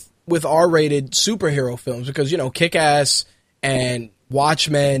stand with R-rated superhero films? Because, Kick-Ass and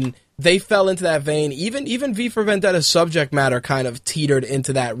Watchmen, they fell into that vein. Even V for Vendetta's subject matter kind of teetered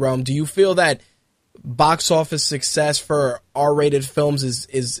into that realm. Do you feel that box office success for R-rated films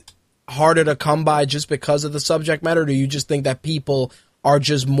is harder to come by just because of the subject matter? Or do you just think that people are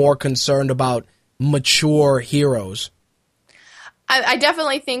just more concerned about mature heroes? I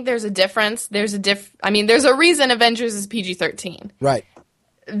definitely think there's a difference. There's a reason Avengers is PG-13. Right.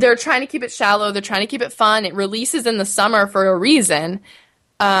 They're trying to keep it shallow. They're trying to keep it fun. It releases in the summer for a reason.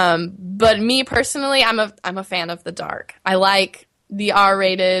 But me personally, I'm a fan of the dark. I like the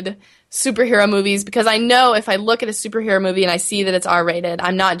R-rated superhero movies because I know if I look at a superhero movie and I see that it's R-rated,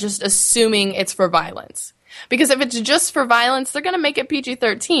 I'm not just assuming it's for violence. Because if it's just for violence, they're going to make it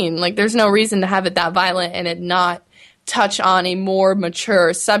PG-13. Like, there's no reason to have it that violent and it not touch on a more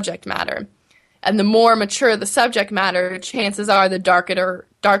mature subject matter. And the more mature the subject matter, chances are the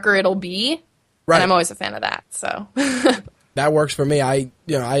darker it'll be. Right. And I'm always a fan of that, so. That works for me. I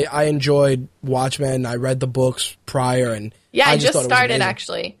enjoyed Watchmen. I read the books prior, and yeah, I just started,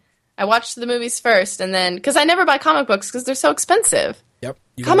 actually. I watched the movies first, and then, because I never buy comic books because they're so expensive. Yep.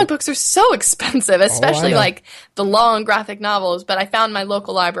 Comic books are so expensive, especially like the long graphic novels, but I found my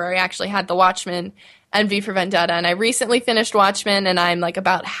local library actually had the Watchmen and V for Vendetta, and I recently finished Watchmen, and I'm like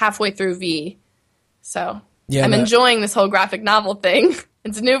about halfway through V. So yeah, I'm enjoying this whole graphic novel thing.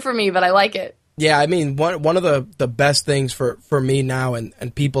 It's new for me, but I like it. Yeah, I mean, one of the best things for me now,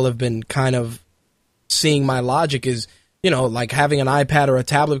 and people have been kind of seeing my logic is, like having an iPad or a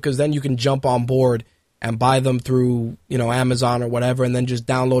tablet, because then you can jump on board and buy them through, Amazon or whatever, and then just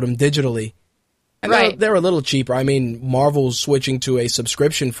download them digitally. And right. They're a little cheaper. I mean, Marvel's switching to a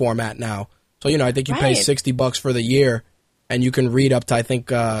subscription format now. So, I think you pay $60 for the year, and you can read up to, I think,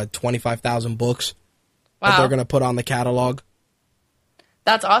 25,000 books that they're going to put on the catalog.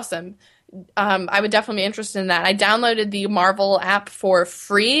 That's awesome. I would definitely be interested in that. I downloaded the Marvel app for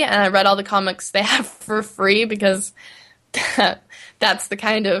free, and I read all the comics they have for free because that's the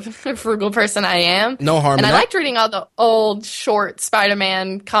kind of frugal person I am. No harm in that. And I liked reading all the old, short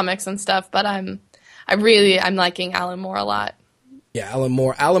Spider-Man comics and stuff, but I'm liking Alan Moore a lot. Yeah, Alan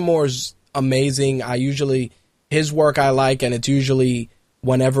Moore. Alan Moore's amazing. His work I like, and it's usually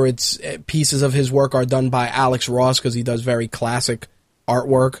whenever it's pieces of his work are done by Alex Ross, because he does very classic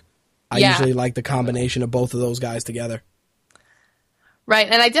artwork. I usually like the combination of both of those guys together. Right,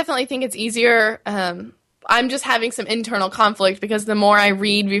 and I definitely think it's easier. I'm just having some internal conflict because the more I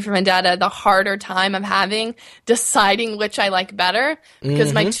read V for Vendetta, the harder time I'm having deciding which I like better.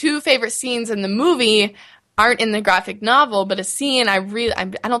 Because my two favorite scenes in the movie aren't in the graphic novel, but a scene I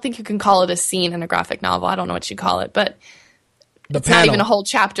don't think you can call it a scene in a graphic novel. I don't know what you call it, but it's not even a whole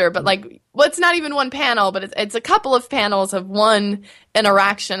chapter, but it's not even one panel, but it's a couple of panels of one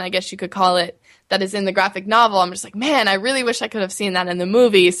interaction, I guess you could call it, that is in the graphic novel. I'm just like, man, I really wish I could have seen that in the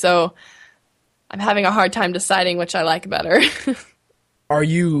movie, so I'm having a hard time deciding which I like better. Are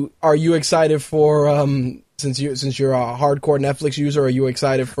you excited for, since you're a hardcore Netflix user, are you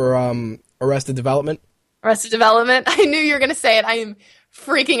excited for Arrested Development? Arrested Development? I knew you were going to say it. I am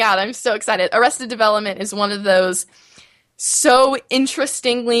freaking out. I'm so excited. Arrested Development is one of those so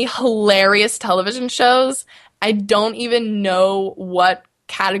interestingly hilarious television shows. I don't even know what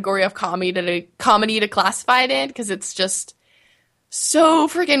category of comedy to classify it in, because it's just so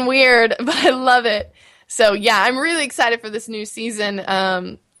freaking weird, but I love it. So yeah, I'm really excited for this new season.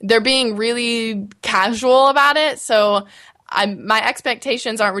 They're being really casual about it, so my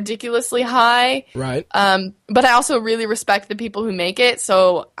expectations aren't ridiculously high. Right. But I also really respect the people who make it,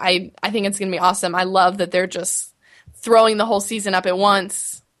 so I think it's going to be awesome. I love that they're just throwing the whole season up at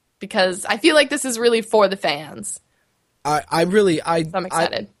once, because I feel like this is really for the fans. I'm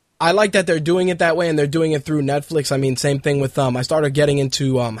excited. I like that they're doing it that way, and they're doing it through Netflix. I mean, same thing with I started getting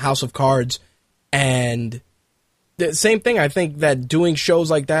into House of Cards, and the same thing. I think that doing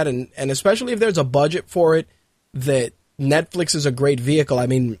shows like that, and especially if there's a budget for it, that Netflix is a great vehicle. I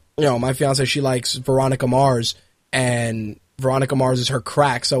mean, my fiance, she likes Veronica Mars, and Veronica Mars is her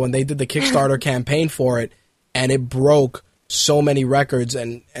crack. So when they did the Kickstarter campaign for it, and it broke so many records,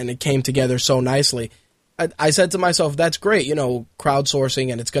 and it came together so nicely, I said to myself, that's great,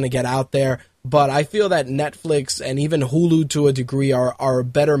 crowdsourcing, and it's going to get out there. But I feel that Netflix and even Hulu to a degree are a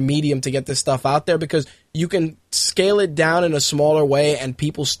better medium to get this stuff out there, because you can scale it down in a smaller way and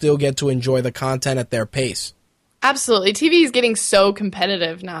people still get to enjoy the content at their pace. Absolutely. TV is getting so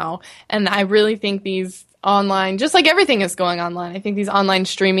competitive now, and I really think these online, just like everything is going online, I think these online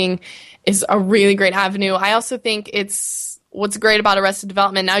streaming is a really great avenue. I also think it's what's great about Arrested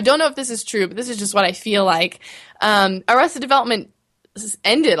Development. Now, I don't know if this is true, but this is just what I feel like. Arrested Development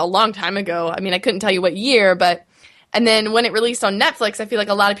ended a long time ago. I mean, I couldn't tell you what year, and then when it released on Netflix, I feel like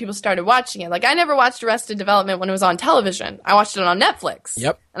a lot of people started watching it. Like, I never watched Arrested Development when it was on television. I watched it on Netflix.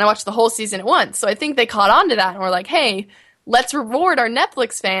 Yep. And I watched the whole season at once. So I think they caught on to that and were like, hey, let's reward our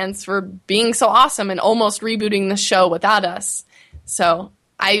Netflix fans for being so awesome and almost rebooting the show without us. So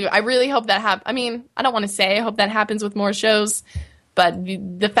I really hope that happens. I mean, I don't want to say I hope that happens with more shows, but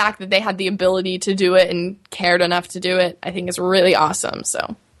the fact that they had the ability to do it and cared enough to do it, I think is really awesome.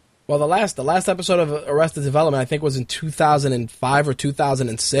 So, well, the last episode of Arrested Development, I think, was in 2005 or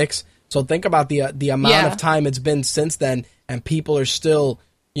 2006. So think about the amount of time it's been since then, and people are still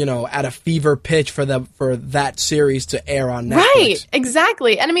at a fever pitch for that series to air on Netflix. Right,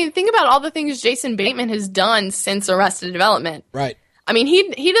 exactly. And I mean, think about all the things Jason Bateman has done since Arrested Development. Right. I mean,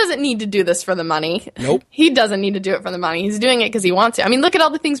 he doesn't need to do this for the money. Nope. He doesn't need to do it for the money. He's doing it because he wants to. I mean, look at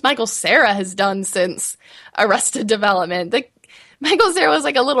all the things Michael Cera has done since Arrested Development. Michael Cera was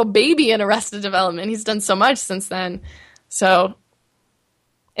like a little baby in Arrested Development. He's done so much since then. So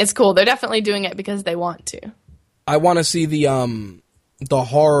it's cool. They're definitely doing it because they want to. I want to see the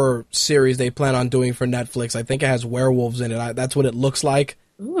horror series they plan on doing for Netflix. I think it has werewolves in it. That's what it looks like.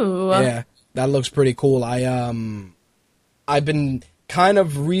 Ooh. Yeah, that looks pretty cool. I've been kind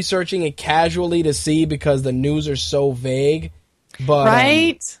of researching it casually to see because the news are so vague. But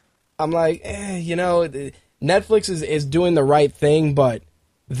right? I'm like, Netflix is doing the right thing, but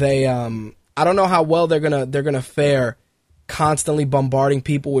they I don't know how well they're gonna fare constantly bombarding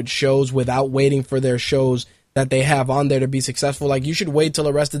people with shows without waiting for their shows that they have on there to be successful. Like, you should wait till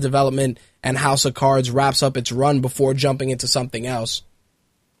Arrested Development and House of Cards wraps up its run before jumping into something else.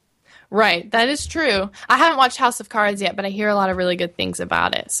 Right, that is true. I haven't watched House of Cards yet, but I hear a lot of really good things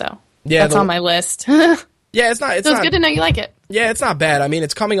about it, so that's on my list. Yeah, it's not. It's good to know you like it. Yeah, it's not bad. I mean,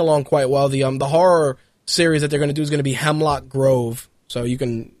 it's coming along quite well. The horror series that they're going to do is going to be Hemlock Grove, so you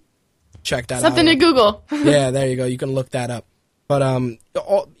can check that out. Something to Google. Yeah, there you go. You can look that up. But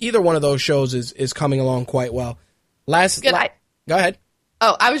either one of those shows is coming along quite well. Go ahead.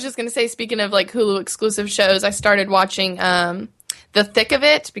 Oh, I was just going to say, speaking of like Hulu exclusive shows, I started watching The Thick of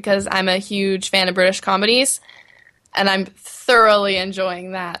It because I'm a huge fan of British comedies, and I'm thoroughly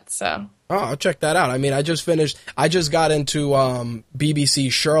enjoying that. So. Oh, I'll check that out. I mean, I just got into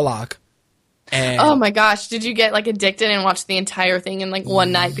BBC Sherlock. And oh my gosh, did you get like addicted and watch the entire thing in like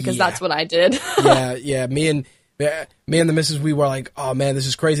one night? Because that's what I did. Yeah. Me and the missus, we were like, oh man, this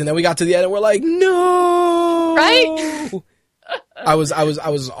is crazy. And then we got to the end and we're like, no. Right? I was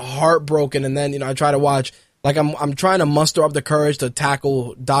heartbroken. And then, I try to watch, like, I'm trying to muster up the courage to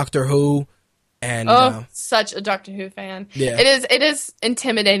tackle Doctor Who. And such a Doctor Who fan. Yeah. It is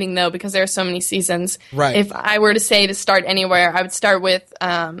intimidating though, because there are so many seasons. Right. If I were to say to start anywhere, I would start with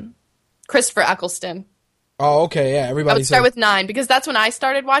Christopher Eccleston. Oh, okay, yeah. Everybody. I would start with 9 because that's when I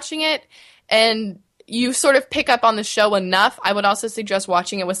started watching it, and you sort of pick up on the show enough. I would also suggest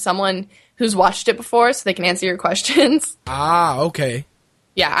watching it with someone who's watched it before, so they can answer your questions. Ah, okay.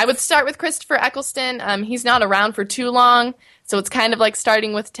 Yeah, I would start with Christopher Eccleston. He's not around for too long, so it's kind of like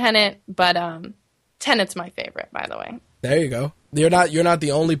starting with Tenet, but Tenet's my favorite, by the way. There you go. You're not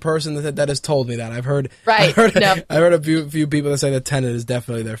the only person that has told me that. I've heard. Right. I heard a few people that say that Tenet is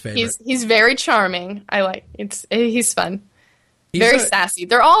definitely their favorite. He's very charming. He's fun. Very sassy.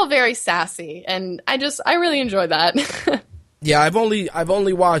 They're all very sassy, and I really enjoy that. Yeah, I've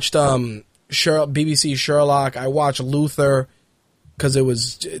only watched BBC Sherlock. I watched Luther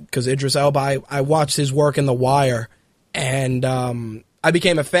because Idris Elba. I watched his work in The Wire, and I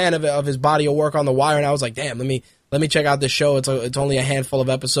became a fan of his body of work on The Wire, and I was like, damn, let me check out this show. It's only a handful of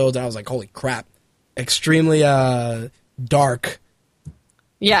episodes, and I was like, holy crap, extremely dark.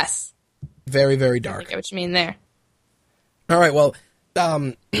 Yes. Very, very dark. I get what you mean there. All right, well,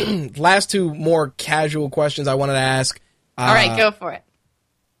 last two more casual questions I wanted to ask. All right, go for it.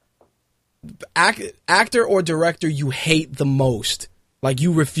 Actor or director you hate the most? Like,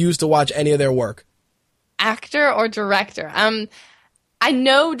 you refuse to watch any of their work? Actor or director? I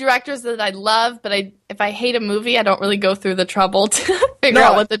know directors that I love, but if I hate a movie, I don't really go through the trouble to figure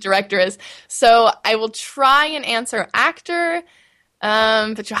out what the director is. So I will try and answer actor,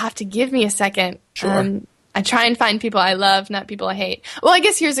 but you'll have to give me a second. Sure. I try and find people I love, not people I hate. Well, I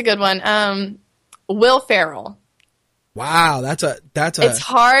guess here's a good one. Will Ferrell. Wow, that's It's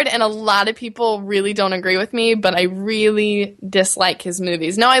hard, and a lot of people really don't agree with me, but I really dislike his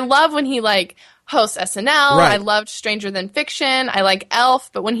movies. Now, I love when he hosts SNL. Right. I loved Stranger Than Fiction. I like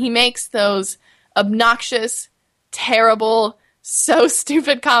Elf, but when he makes those obnoxious, terrible, so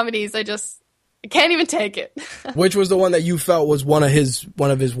stupid comedies, I can't even take it. Which was the one that you felt was one of his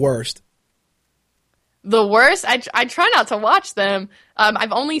worst? The worst? I try not to watch them.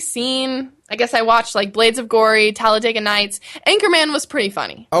 I've only seen, I guess I watched Blades of Glory, Talladega Nights. Anchorman was pretty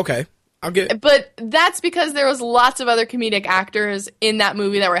funny. Okay. But that's because there was lots of other comedic actors in that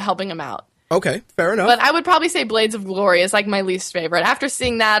movie that were helping him out. Okay, fair enough. But I would probably say Blades of Glory is my least favorite. After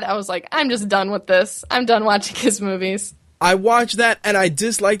seeing that, I was like, I'm just done with this. I'm done watching his movies. I watched that, and I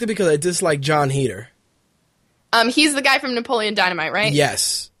disliked it because I disliked John Heder. He's the guy from Napoleon Dynamite, right?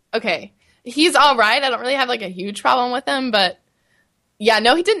 Yes. Okay. He's all right. I don't really have a huge problem with him, but yeah,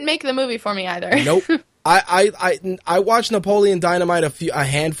 no, he didn't make the movie for me either. Nope. I watched Napoleon Dynamite a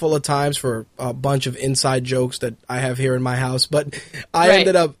handful of times for a bunch of inside jokes that I have here in my house, but I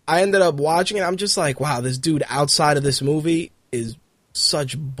ended up watching it. I'm just like, wow, this dude outside of this movie is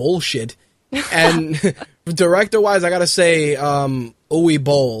such bullshit. And director wise, I gotta say, Uwe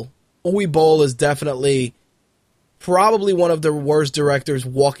Boll. Uwe Boll is definitely probably one of the worst directors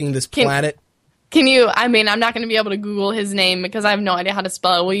walking this planet. Can you, I mean, I'm not going to be able to Google his name because I have no idea how to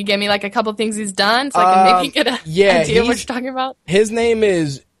spell it. Will you give me like a couple things he's done so I can maybe get an idea what you're talking about? His name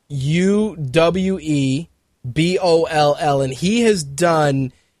is Uweboll,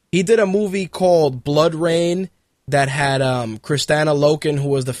 and he did a movie called Blood Rain that had Kristanna Loken, who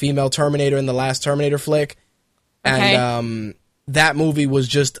was the female Terminator in the last Terminator flick. Okay. And that movie was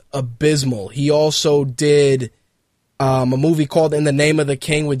just abysmal. He also did a movie called In the Name of the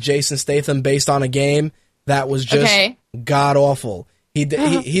King with Jason Statham based on a game that was just god awful. He's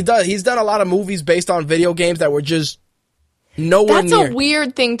done a lot of movies based on video games that were just nowhere near. That's a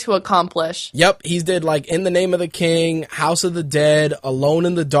weird thing to accomplish. Yep, he's did like In the Name of the King, House of the Dead, Alone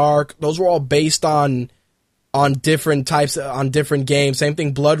in the Dark. Those were all based on different types, on different games. Same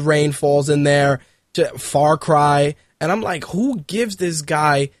thing, Blood Rain falls in there, Far Cry. And I'm like, who gives this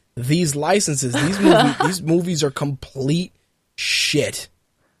guy these licenses? These movies are complete shit.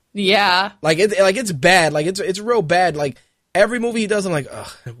 Yeah. It's bad. Like it's real bad. Like every movie he does, I'm like,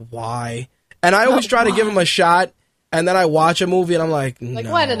 ugh, why? And I always try to give him a shot, and then I watch a movie and I'm like, no.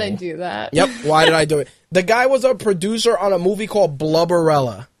 Why did I do that? Yep, why did I do it? The guy was a producer on a movie called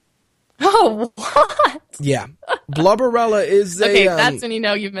Blubberella. Oh, what? Yeah. Blubberella is okay, that's when you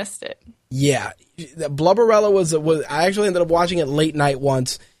know you've missed it. Yeah. Blubberella was I actually ended up watching it late night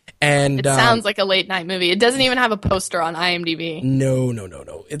once. And it sounds like a late night movie. It doesn't even have a poster on IMDb. No.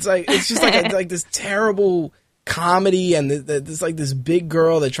 It's just like this terrible comedy, and there's like this big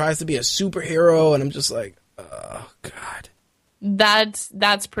girl that tries to be a superhero, and I'm just like, oh god.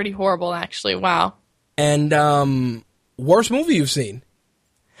 That's pretty horrible, actually. Wow. And worst movie you've seen?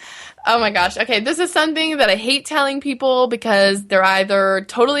 Oh my gosh. Okay, this is something that I hate telling people because they're either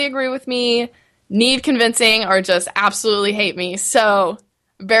totally agree with me, need convincing, or just absolutely hate me. So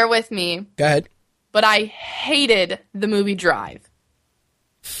bear with me. Go ahead. But I hated the movie Drive.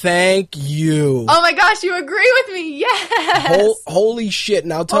 Thank you. Oh my gosh, you agree with me? Yes. Holy shit.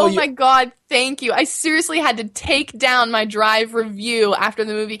 And I'll tell you. Oh my god, thank you. I seriously had to take down my Drive review after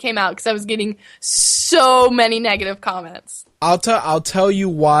the movie came out because I was getting so many negative comments. I'll tell you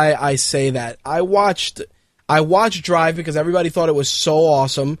why I say that. I watched Drive because everybody thought it was so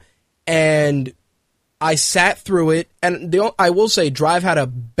awesome, and I sat through it, and I will say Drive had a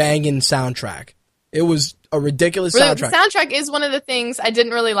banging soundtrack. It was a ridiculous soundtrack. The soundtrack is one of the things I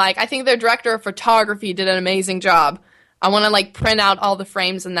didn't really like. I think their director of photography did an amazing job. I want to print out all the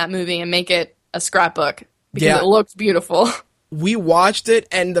frames in that movie and make it a scrapbook because it looks beautiful. We watched it,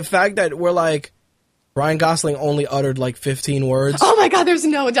 and the fact that we're like, Ryan Gosling only uttered 15 words. Oh my god, there's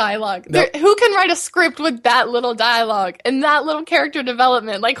no dialogue. Nope. Who can write a script with that little dialogue and that little character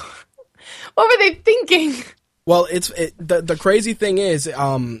development? What were they thinking? Well, the crazy thing is,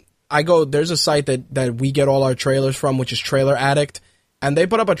 there's a site that we get all our trailers from, which is Trailer Addict, and they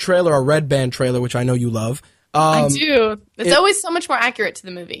put up a Red Band trailer, which I know you love. I do. It's always so much more accurate to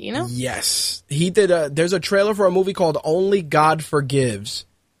the movie, you know? Yes. There's a trailer for a movie called Only God Forgives,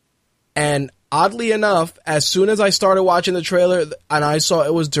 and oddly enough, as soon as I started watching the trailer and I saw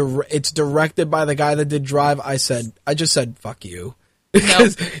it's directed by the guy that did Drive, I just said, fuck you.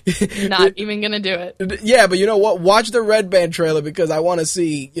 Nope. Not even gonna do it. Yeah, but you know what? Watch the Red Band trailer because I want to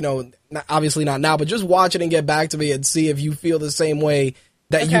see, obviously not now, but just watch it and get back to me and see if you feel the same way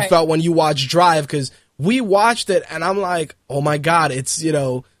that you felt when you watched Drive, because we watched it and I'm like, oh my god, it's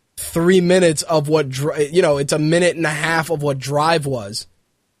 3 minutes of what it's a minute and a half of what Drive was.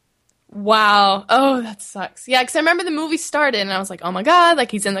 Wow. Oh, that sucks. Yeah, because I remember the movie started and I was like, oh my god,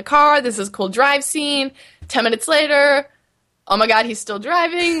 he's in the car, this is a cool drive scene. 10 minutes later, oh my god, he's still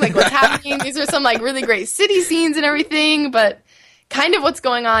driving, what's happening? These are some really great city scenes and everything, but kind of what's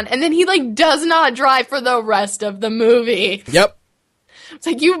going on. And then he does not drive for the rest of the movie. Yep. It's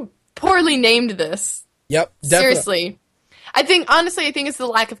you poorly named this. Yep, definitely. Seriously. I think it's the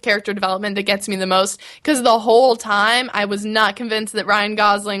lack of character development that gets me the most, because the whole time I was not convinced that Ryan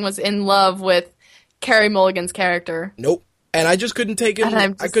Gosling was in love with Carey Mulligan's character. Nope. And I just couldn't take him.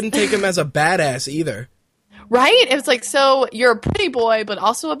 I couldn't take him as a badass either. Right? It was so you're a pretty boy, but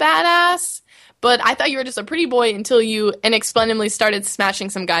also a badass. But I thought you were just a pretty boy until you inexplicably started smashing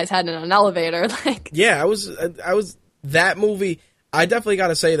some guy's head in an elevator. Yeah, I was that movie. I definitely got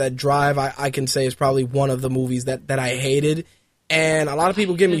to say that Drive, I can say, is probably one of the movies that I hated. and a lot of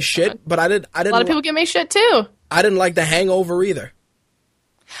people give me shit, but I didn't. A lot of people give me shit too. I didn't like The Hangover either.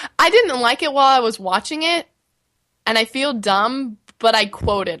 I didn't like it while I was watching it, and I feel dumb, but I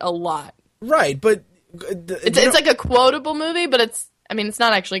quote it a lot. Right, but it's like a quotable movie, but it's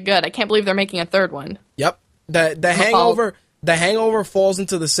not actually good. I can't believe they're making a third one. Yep. The Hangover falls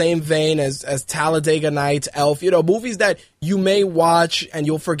into the same vein as Talladega Nights, Elf, movies that you may watch and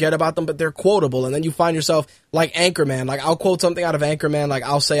you'll forget about them, but they're quotable, and then you find yourself like Anchorman. Like, I'll quote something out of Anchorman, like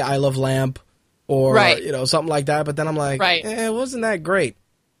I'll say I love lamp, or something like that, but then I'm like, wasn't that great?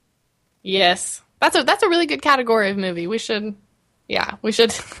 Yes. That's a really good category of movie. We should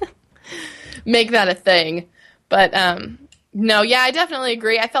make that a thing. But no, yeah, I definitely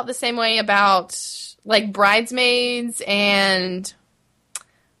agree. I felt the same way about like Bridesmaids and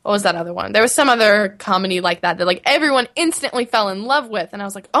what was that other one? There was some other comedy like that like everyone instantly fell in love with, and I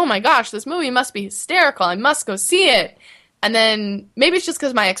was like, oh my gosh, this movie must be hysterical. I must go see it. And then maybe it's just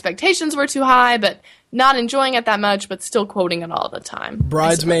because my expectations were too high, but not enjoying it that much, but still quoting it all the time.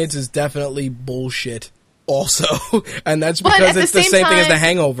 Bridesmaids is definitely bullshit also, and that's because it's the same thing as The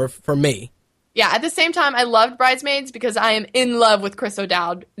Hangover for me. Yeah, at the same time, I loved Bridesmaids because I am in love with Chris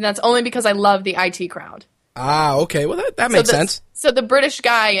O'Dowd, and that's only because I love the IT Crowd. Ah, okay. Well, that makes sense. So the British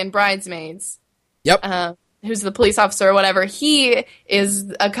guy in Bridesmaids, yep, who's the police officer or whatever, he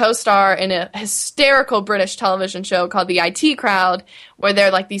is a co-star in a hysterical British television show called the IT Crowd, where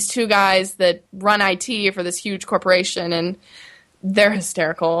they're like these two guys that run IT for this huge corporation, and they're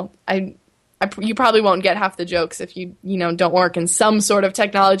hysterical. You probably won't get half the jokes if you don't work in some sort of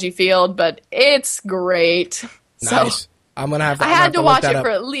technology field, but it's great. Nice. So, I'm gonna have to. I had to watch it for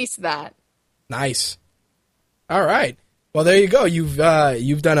at least that. Nice. All right. Well, there you go. You've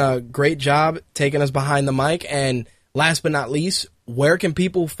done a great job taking us behind the mic. And last but not least, where can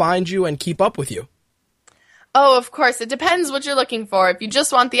people find you and keep up with you? Oh, of course. It depends what you're looking for. If you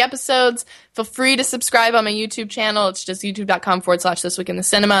just want the episodes, feel free to subscribe on my YouTube channel. It's just youtube.com/This Week in the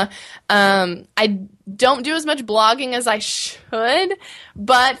Cinema. I don't do as much blogging as I should,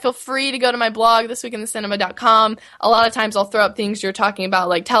 but feel free to go to my blog, thisweekinthecinema.com. A lot of times I'll throw up things you're talking about,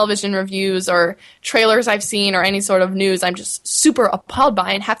 like television reviews or trailers I've seen or any sort of news I'm just super appalled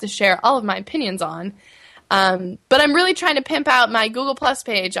by and have to share all of my opinions on. But I'm really trying to pimp out my Google Plus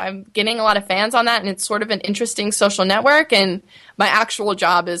page. I'm getting a lot of fans on that, and it's sort of an interesting social network, and my actual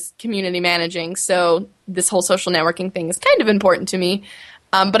job is community managing, so this whole social networking thing is kind of important to me.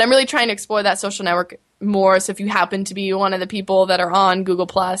 But I'm really trying to explore that social network more, so if you happen to be one of the people that are on Google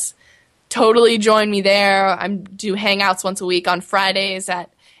Plus, totally join me there. I do hangouts once a week on Fridays at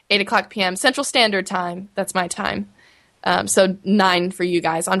 8 o'clock p.m. Central Standard Time. That's my time. So 9 for you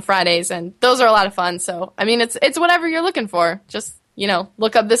guys on Fridays, and those are a lot of fun. So, it's whatever you're looking for. Just,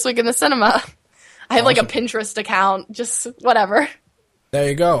 look up This Week in the Cinema. I have like a Pinterest account, just whatever. There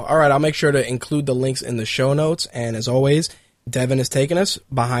you go. All right, I'll make sure to include the links in the show notes. And as always, Devon has taken us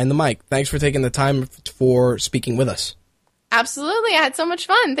behind the mic. Thanks for taking the time for speaking with us. Absolutely. I had so much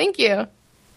fun. Thank you.